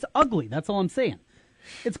 Yours is just ugly. That's all I'm saying.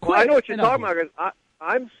 It's quick. Well, I know what you're talking ugly. about.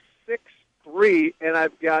 I'm 6'3", and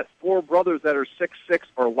I've got 4 brothers that are 6'6"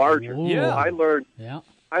 or larger. Ooh. Yeah. So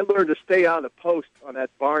I learned to stay on the post on that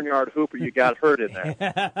barnyard hooper you got hurt in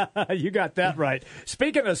there. You got that right.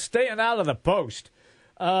 Speaking of staying out of the post,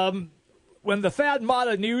 when the Thad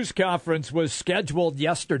Matta news conference was scheduled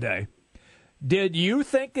yesterday, did you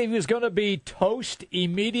think he was going to be toast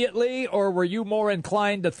immediately, or were you more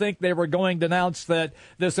inclined to think they were going to announce that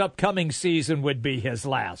this upcoming season would be his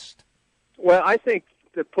last? Well, I think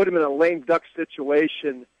to put him in a lame duck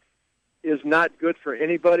situation is not good for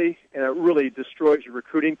anybody, and it really destroys your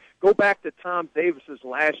recruiting. Go back to Tom Davis's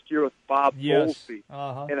last year with Bob Bowlesby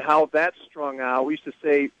and how that strung out. We used to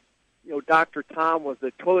say, Dr. Tom was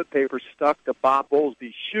the toilet paper stuck to Bob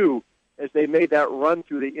Bowlesby's shoe as they made that run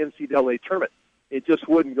through the NCAA tournament. It just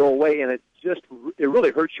wouldn't go away, and it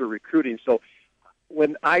really hurts your recruiting. So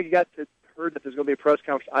when I heard that there's going to be a press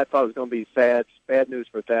conference, I thought it was going to be bad news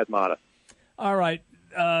for Thad Matta. All right.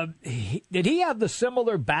 Did he have the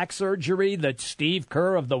similar back surgery that Steve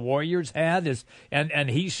Kerr of the Warriors had? And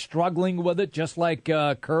he's struggling with it just like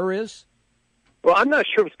Kerr is? Well, I'm not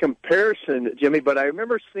sure if it's comparison, Jimmy, but I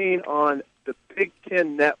remember seeing on the Big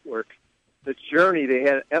Ten Network, The Journey, they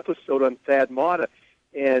had an episode on Thad Matta,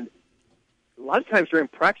 and a lot of times during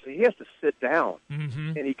practice, he has to sit down,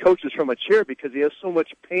 and he coaches from a chair because he has so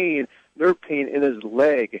much pain, nerve pain in his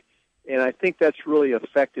leg, and I think that's really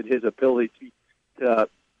affected his ability to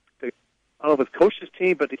I don't know if it's coach his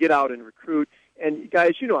team, but to get out and recruit. And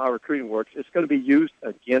guys, you know how recruiting works. It's going to be used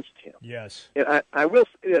against him. Yes. And I will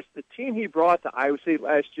say this: the team he brought to Iowa State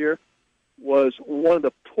last year was one of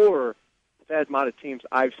the poorer Thad Matta teams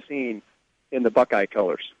I've seen in the Buckeye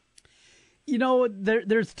colors.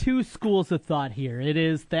 There's two schools of thought here. It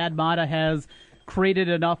is Thad Matta has created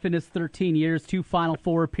enough in his 13 years, 2 Final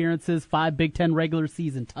Four appearances, 5 Big Ten regular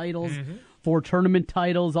season titles, 4 tournament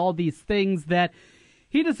titles, all these things that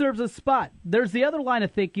he deserves a spot. There's the other line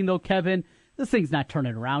of thinking, though, Kevin, this thing's not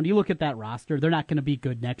turning around. You look at that roster, they're not going to be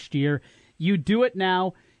good next year. You do it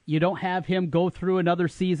now. You don't have him go through another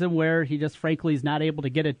season where he just frankly is not able to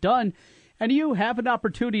get it done. And you have an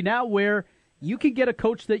opportunity now where you can get a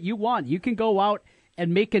coach that you want. You can go out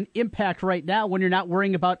and make an impact right now when you're not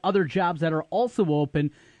worrying about other jobs that are also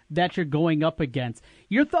open that you're going up against.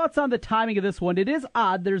 Your thoughts on the timing of this one? It is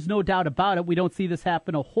odd. There's no doubt about it. We don't see this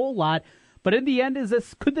happen a whole lot. But in the end,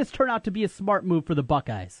 could this turn out to be a smart move for the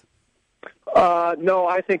Buckeyes? No,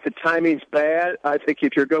 I think the timing's bad. I think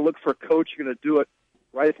if you're going to look for a coach, you're going to do it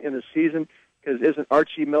right in the season, because isn't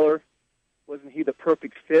Archie Miller, wasn't he the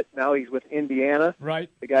perfect fit? Now he's with Indiana. Right.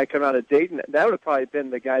 The guy coming out of Dayton. That would have probably been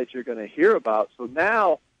the guys you're going to hear about. So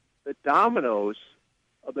now the dominoes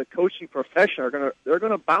of the coaching profession are going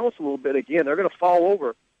to bounce a little bit again. They're going to fall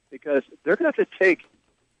over because they're going to have to take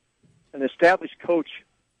an established coach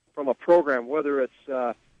from a program, whether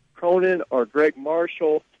it's Cronin or Greg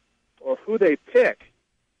Marshall or who they pick.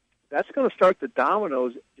 That's going to start the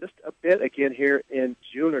dominoes just a bit again here in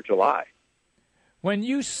June or July. When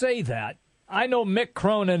you say that, I know Mick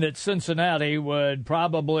Cronin at Cincinnati would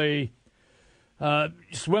probably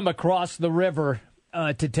swim across the river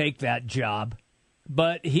to take that job.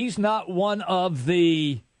 But he's not one of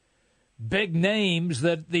the big names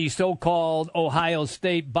that the so-called Ohio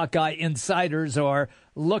State Buckeye insiders are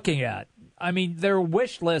looking at. I mean, their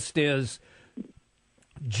wish list is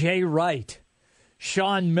Jay Wright,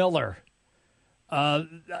 Sean Miller. I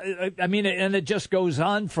mean, and it just goes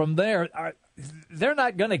on from there. They're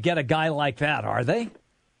not going to get a guy like that, are they?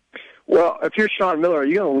 Well, if you're Sean Miller, are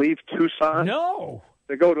you going to leave Tucson? No.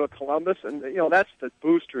 To go to a Columbus? And, that's the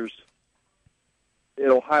boosters at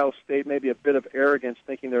Ohio State, maybe a bit of arrogance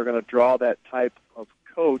thinking they're going to draw that type of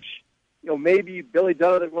coach. Maybe Billy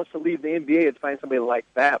Donovan wants to leave the NBA and find somebody like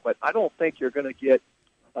that, but I don't think you're going to get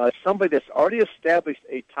somebody that's already established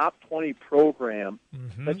a top 20 program,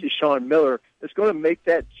 such as Sean Miller, that's going to make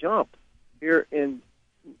that jump here in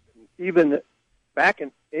even back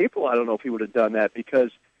in April. I don't know if he would have done that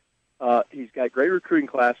because he's got great recruiting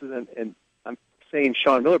classes, and I'm saying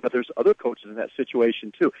Sean Miller, but there's other coaches in that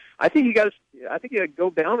situation too. I think you got to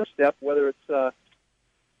go down a step, whether it's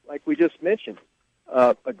like we just mentioned,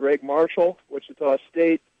 a Greg Marshall, Wichita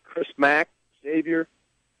State, Chris Mack, Xavier,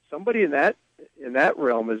 somebody in that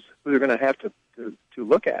realm is who they're going to have to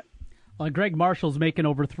look at. Well, Greg Marshall's making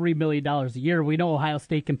over $3 million a year. We know Ohio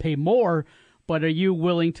State can pay more, but are you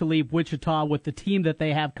willing to leave Wichita with the team that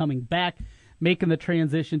they have coming back, making the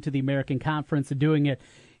transition to the American Conference and doing it,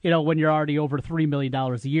 when you're already over $3 million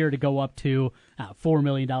a year to go up to $4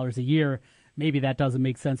 million a year? Maybe that doesn't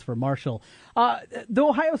make sense for Marshall. The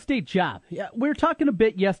Ohio State job, we were talking a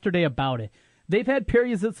bit yesterday about it. They've had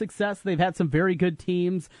periods of success. They've had some very good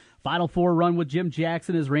teams. Final Four run with Jim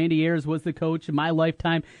Jackson as Randy Ayers was the coach in my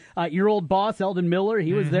lifetime. Your old boss, Eldon Miller,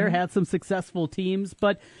 he was there, had some successful teams.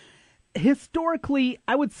 But historically,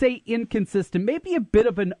 I would say inconsistent, maybe a bit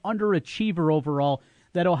of an underachiever overall,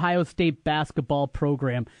 that Ohio State basketball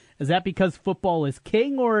program. Is that because football is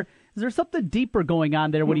king, or is there something deeper going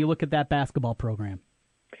on there when you look at that basketball program?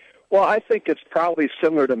 Well, I think it's probably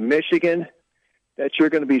similar to Michigan, that you're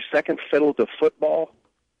going to be second fiddle to football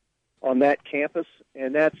on that campus,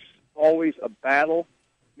 and that's always a battle.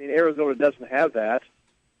 I mean, Arizona doesn't have that.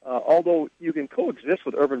 Although you can coexist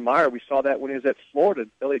with Urban Meyer. We saw that when he was at Florida,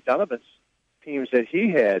 Billy Donovan's teams that he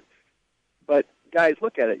had. But, guys,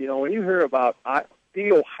 look at it. When you hear about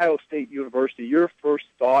the Ohio State University, your first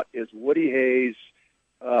thought is Woody Hayes,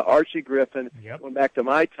 Archie Griffin, going back to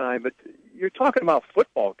my time. But you're talking about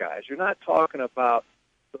football guys. You're not talking about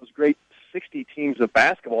those great 60 teams of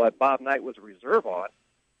basketball that Bob Knight was a reserve on.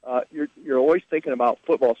 You're always thinking about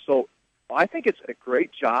football. So I think it's a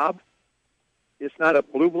great job. It's not a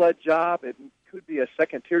blue blood job. It could be a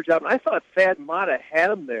second-tier job. And I thought Thad Matta had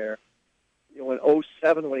him there, in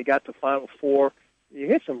 2007 when he got to Final Four. He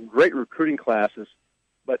had some great recruiting classes,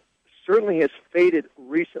 but certainly has faded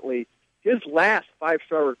recently. His last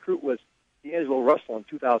five-star recruit was D'Angelo Russell in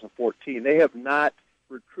 2014. They have not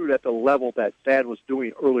recruited at the level that Thad was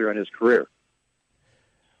doing earlier in his career.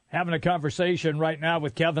 Having a conversation right now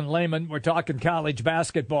with Kevin Lehman. We're talking college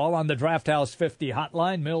basketball on the Draft House 50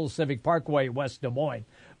 hotline, Mills Civic Parkway, West Des Moines.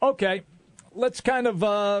 Okay, let's kind of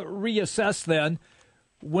reassess then.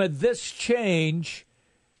 With this change,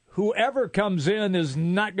 whoever comes in is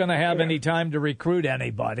not going to have any time to recruit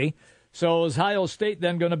anybody. So is Ohio State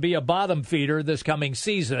then going to be a bottom feeder this coming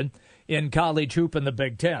season in college hoop in the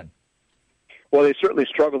Big Ten? Well, they certainly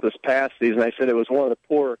struggled this past season. I said it was one of the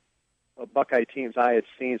poor Buckeye teams I had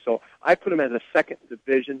seen. So I put them as a second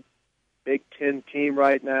division Big Ten team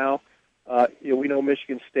right now. We know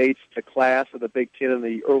Michigan State's the class of the Big Ten in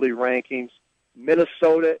the early rankings.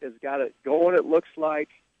 Minnesota has got it going, it looks like.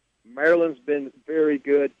 Maryland's been very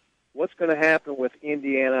good. What's going to happen with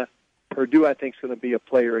Indiana? Purdue, I think, is going to be a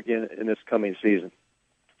player again in this coming season.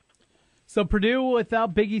 So Purdue,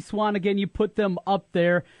 without Biggie Swan, again, you put them up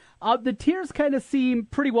there. The tiers kind of seem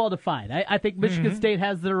pretty well defined. I think Michigan State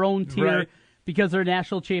has their own tier because they're a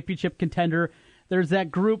national championship contender. There's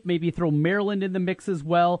that group, maybe throw Maryland in the mix as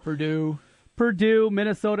well. Purdue,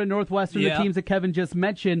 Minnesota, Northwestern, the teams that Kevin just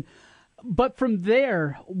mentioned. But from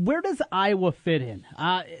there, where does Iowa fit in?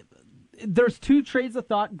 There's two trades of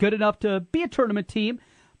thought, good enough to be a tournament team,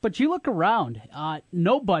 but you look around,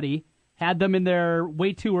 nobody had them in their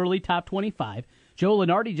way too early top 25. Joe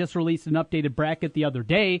Lunardi just released an updated bracket the other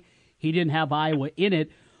day. He didn't have Iowa in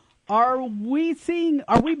it. Are we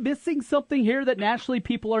missing something here that nationally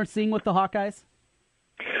people aren't seeing with the Hawkeyes?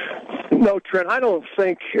 No, Trent, I don't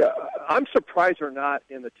think I'm surprised they're not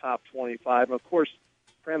in the top 25. Of course,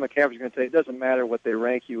 Fran McCaffery's going to say it doesn't matter what they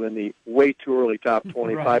rank you in the way too early top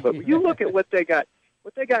 25. But you look at what they got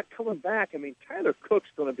coming back. I mean, Tyler Cook's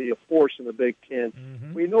going to be a force in the Big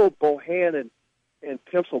Ten. We know Bohannon and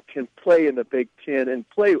Tinsel can play in the Big Ten and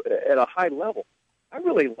play at a high level. I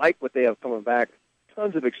really like what they have coming back.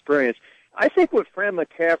 Tons of experience. I think what Fran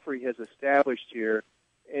McCaffery has established here,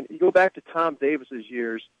 and you go back to Tom Davis's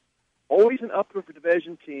years, always an upper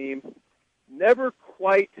division team, never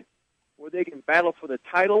quite where they can battle for the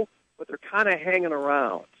title, but they're kind of hanging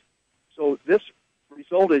around. So this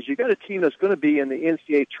result is you got a team that's going to be in the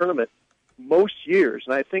NCAA tournament most years,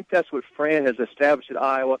 and I think that's what Fran has established at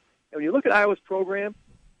Iowa. And when you look at Iowa's program,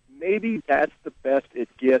 maybe that's the best it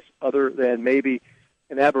gets other than maybe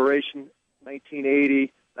an aberration,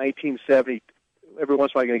 1980, 1970. Every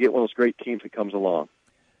once in a while you're going to get one of those great teams that comes along.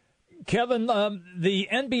 Kevin, the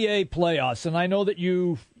NBA playoffs, and I know that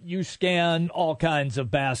you scan all kinds of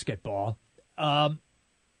basketball.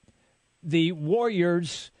 The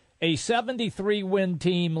Warriors, a 73-win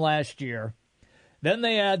team last year. Then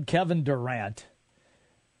they add Kevin Durant.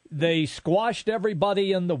 They squashed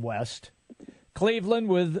everybody in the West. Cleveland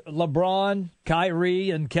with LeBron, Kyrie,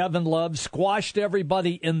 and Kevin Love squashed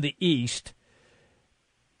everybody in the East.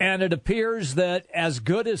 And it appears that as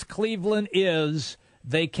good as Cleveland is,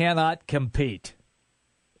 they cannot compete.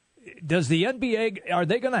 does the NBA, are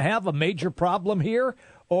they going to have a major problem here,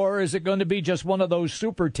 or is it going to be just one of those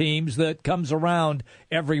super teams that comes around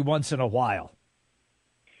every once in a while?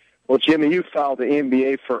 Well, Jimmy, you followed the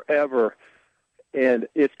NBA forever, and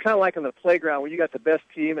it's kind of like on the playground when you got the best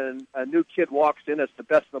team and a new kid walks in that's the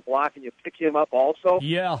best in the block, and you pick him up also.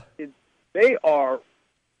 Yeah. They are,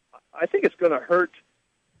 I think it's going to hurt.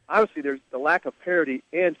 Obviously, there's the lack of parity,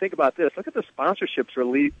 and think about this. Look at the sponsorships are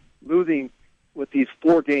losing with these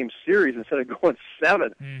 4-game series instead of going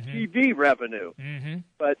 7. TV revenue.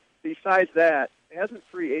 But besides that, hasn't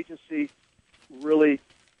free agency really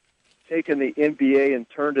taken the NBA and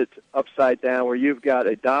turned it upside down, where you've got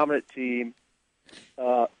a dominant team,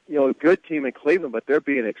 a good team in Cleveland, but they're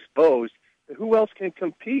being exposed. Who else can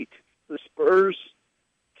compete? The Spurs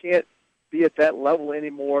can't be at that level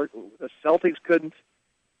anymore. The Celtics couldn't.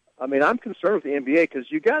 I mean, I'm concerned with the NBA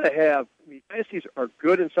because you got to have. I mean, dynasties are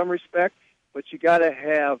good in some respect, but you got to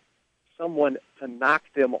have someone to knock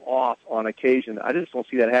them off on occasion. I just don't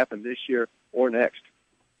see that happen this year or next.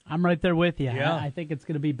 I'm right there with you. Yeah. I think it's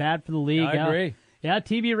going to be bad for the league. I agree. Yeah,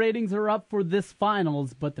 TV ratings are up for this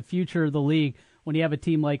finals, but the future of the league, when you have a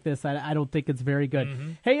team like this, I don't think it's very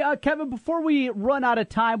good. Hey, Kevin, before we run out of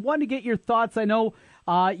time, wanted to get your thoughts. I know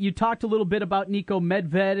you talked a little bit about Niko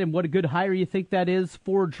Medved and what a good hire you think that is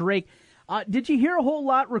for Drake. Did you hear a whole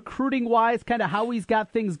lot recruiting-wise, kind of how he's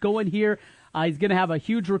got things going here? He's going to have a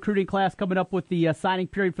huge recruiting class coming up with the signing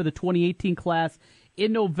period for the 2018 class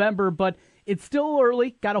in November, but it's still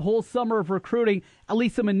early. Got a whole summer of recruiting, at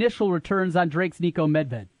least some initial returns on Drake's Niko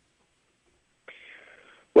Medved.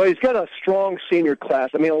 Well, he's got a strong senior class.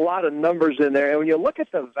 I mean, a lot of numbers in there. And when you look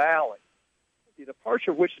at the Valley, the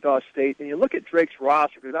departure of Wichita State, and you look at Drake's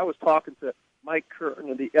roster, because I was talking to Mike Curtin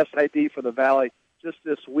of the SID for the Valley just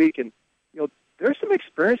this week, and there's some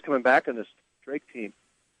experience coming back on this Drake team,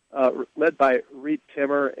 led by Reed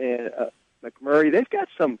Timmer and McMurray. They've got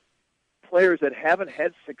some players that haven't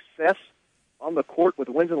had success on the court with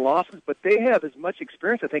wins and losses, but they have as much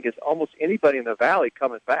experience, I think, as almost anybody in the Valley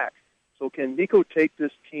coming back. So can Niko take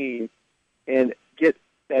this team and get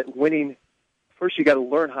that winning? First, you got to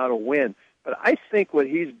learn how to win. But I think what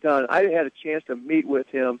he's done, I had a chance to meet with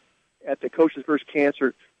him at the Coaches vs.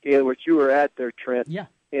 Cancer Gala, which you were at there, Trent. Yeah.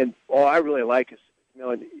 And, I really like his.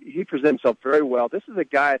 And he presents himself very well. This is a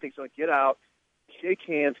guy I think is going to get out, shake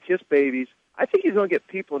hands, kiss babies. I think he's going to get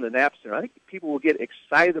people in the Nap Center. I think people will get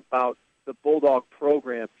excited about the Bulldog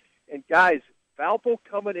program. And, guys, Valpo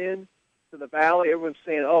coming in to the Valley, everyone's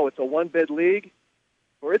saying, it's a one-bid league.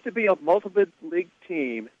 For it to be a multi-bid league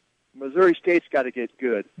team, Missouri State's got to get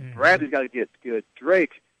good. Bradley's got to get good.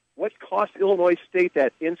 Drake, what cost Illinois State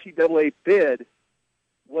that NCAA bid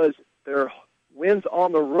was their wins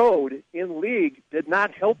on the road in league did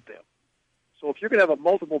not help them. So if you're going to have a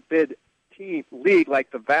multiple-bid team league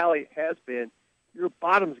like the Valley has been, your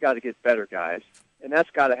bottom's got to get better, guys. And that's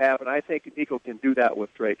got to happen. I think Niko can do that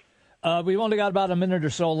with Drake. We've only got about a minute or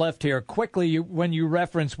so left here. Quickly, when you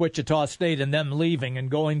reference Wichita State and them leaving and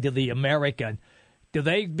going to the American, do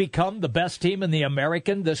they become the best team in the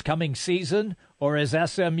American this coming season, or is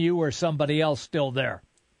SMU or somebody else still there?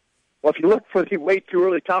 Well, if you look for the way too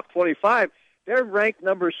early top 25, they're ranked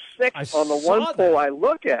number 6 on the one poll I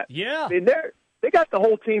look at. Yeah. I mean, they got the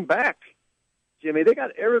whole team back, Jimmy. They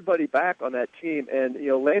got everybody back on that team. And,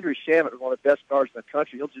 Landry Shamet is one of the best guards in the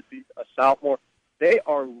country. He'll just be a sophomore. They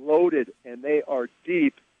are loaded and they are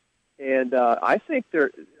deep, and I think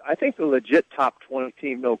they're a legit top 20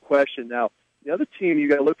 team, no question. Now, the other team you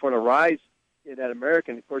got to look for in a rise in that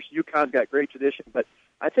American. Of course, UConn's got great tradition, but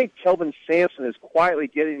I think Kelvin Sampson is quietly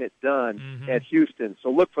getting it done at Houston.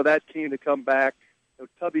 So look for that team to come back.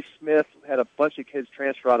 Tubby Smith had a bunch of kids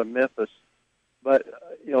transfer out of Memphis, but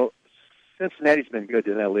Cincinnati's been good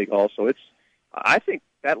in that league also. I think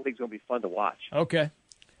that league's going to be fun to watch. Okay,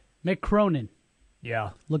 Mick Cronin.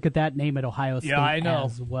 Yeah. Look at that name at Ohio State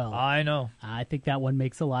as well. I know. I think that one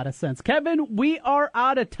makes a lot of sense. Kevin, we are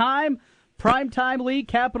out of time. Primetime League,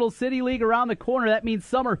 Capital City League around the corner. That means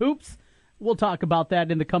summer hoops. We'll talk about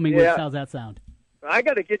that in the coming weeks. How's that sound? I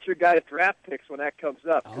got to get your guys' draft picks when that comes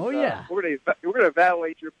up. Yeah. We're going to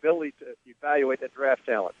evaluate your ability to evaluate that draft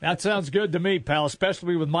talent. That sounds good to me, pal,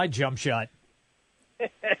 especially with my jump shot.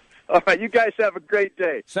 All right, you guys have a great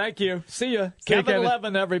day. Thank you. See you. Kevin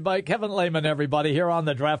Lehman, everybody. Kevin Lehman, everybody, here on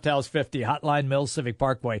the Draft House 50, Hotline Mills Civic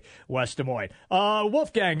Parkway, West Des Moines.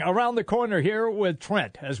 Wolfgang, around the corner here with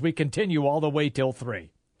Trent as we continue all the way till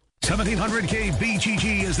 3. 1700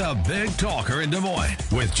 KBGG is the big talker in Des Moines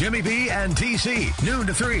with Jimmy B and TC. Noon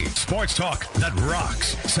to 3. Sports talk that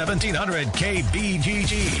rocks. 1700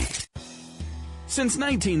 KBGG. Since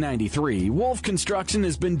 1993, Wolf Construction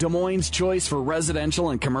has been Des Moines' choice for residential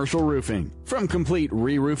and commercial roofing. From complete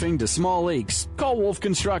re-roofing to small leaks, call Wolf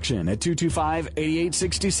Construction at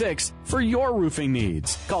 225-8866 for your roofing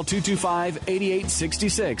needs. Call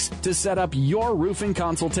 225-8866 to set up your roofing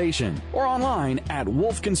consultation or online at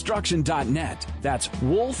wolfconstruction.net. That's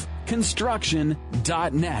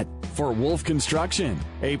wolfconstruction.net for Wolf Construction.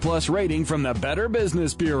 A+ rating from the Better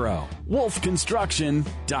Business Bureau.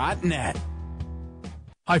 wolfconstruction.net.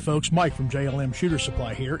 Hi folks, Mike from JLM Shooter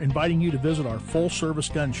Supply here, inviting you to visit our full-service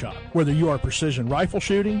gun shop. Whether you are precision rifle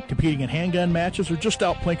shooting, competing in handgun matches, or just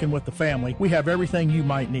out plinking with the family, we have everything you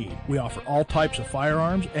might need. We offer all types of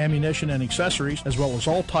firearms, ammunition, and accessories, as well as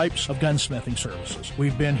all types of gunsmithing services.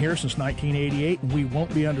 We've been here since 1988, and we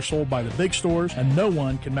won't be undersold by the big stores, and no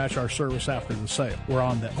one can match our service after the sale. We're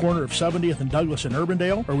on the corner of 70th and Douglas in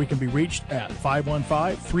Urbandale, or we can be reached at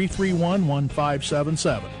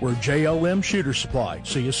 515-331-1577. We're JLM Shooter Supply.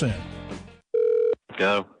 See you soon.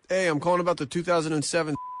 Go. Hey, I'm calling about the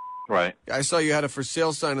 2007. Right. I saw you had a for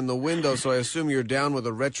sale sign in the window, so I assume you're down with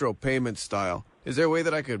a retro payment style. Is there a way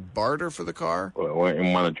that I could barter for the car? What, you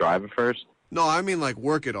want to drive it first? No, I mean like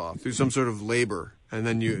work it off through some sort of labor. And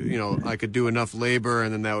then I could do enough labor,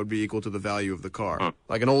 and then that would be equal to the value of the car.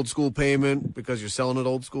 Like an old school payment because you're selling it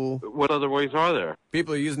old school. What other ways are there?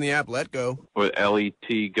 People are using the app Let Go. With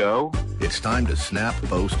L-E-T Go? It's time to snap,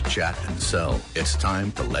 post, chat, and sell. It's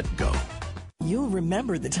time to let go. You'll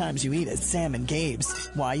remember the times you eat at Sam and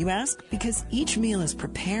Gabe's. Why, you ask? Because each meal is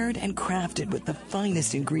prepared and crafted with the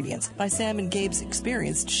finest ingredients by Sam and Gabe's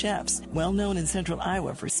experienced chefs, well known in Central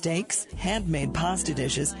Iowa for steaks, handmade pasta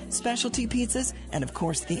dishes, specialty pizzas, and of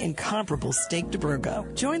course the incomparable steak de Burgo.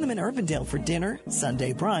 Join them in Urbandale for dinner,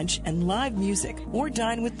 Sunday brunch, and live music, or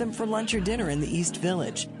dine with them for lunch or dinner in the East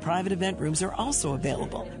Village. Private event rooms are also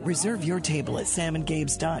available. Reserve your table at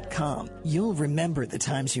samandgabes.com. You'll remember the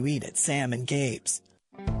times you eat at Sam and Gabe's.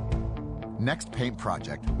 Next paint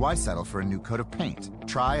project, why settle for a new coat of paint?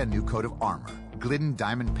 Try a new coat of Armor. Glidden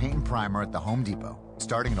Diamond Paint and Primer at the Home Depot,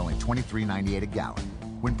 starting at only $23.98 a gallon.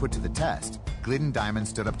 When put to the test, Glidden Diamond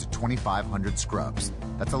stood up to 2,500 scrubs.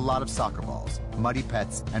 That's a lot of soccer balls, muddy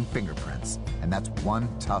pets, and fingerprints. And that's one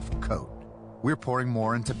tough coat. We're pouring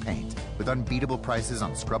more into paint with unbeatable prices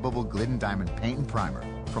on scrubbable Glidden Diamond Paint and Primer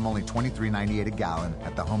from only $23.98 a gallon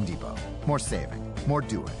at the Home Depot. More saving, more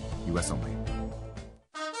doing. U.S. only.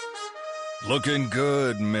 Looking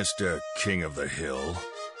good, Mr. King of the Hill.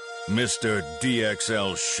 Mr.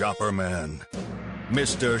 DXL Shopperman.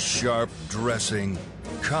 Mr. Sharp Dressing.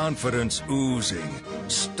 Confidence oozing.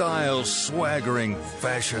 Style swaggering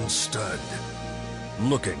fashion stud.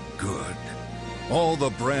 Looking good. All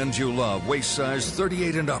the brands you love, waist size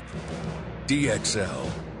 38 and up.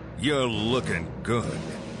 DXL. You're looking good.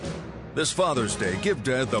 This Father's Day, give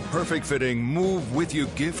Dad the perfect fitting move with you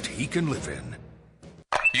gift he can live in.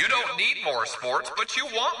 You don't need more sports, but you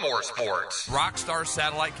want more sports. Rockstar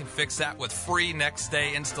Satellite can fix that with free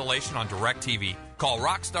next-day installation on DirecTV. Call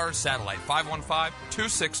Rockstar Satellite,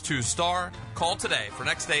 515-262-STAR. Call today for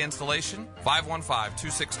next-day installation,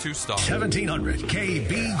 515-262-STAR. 1700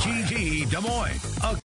 KBGG Des Moines.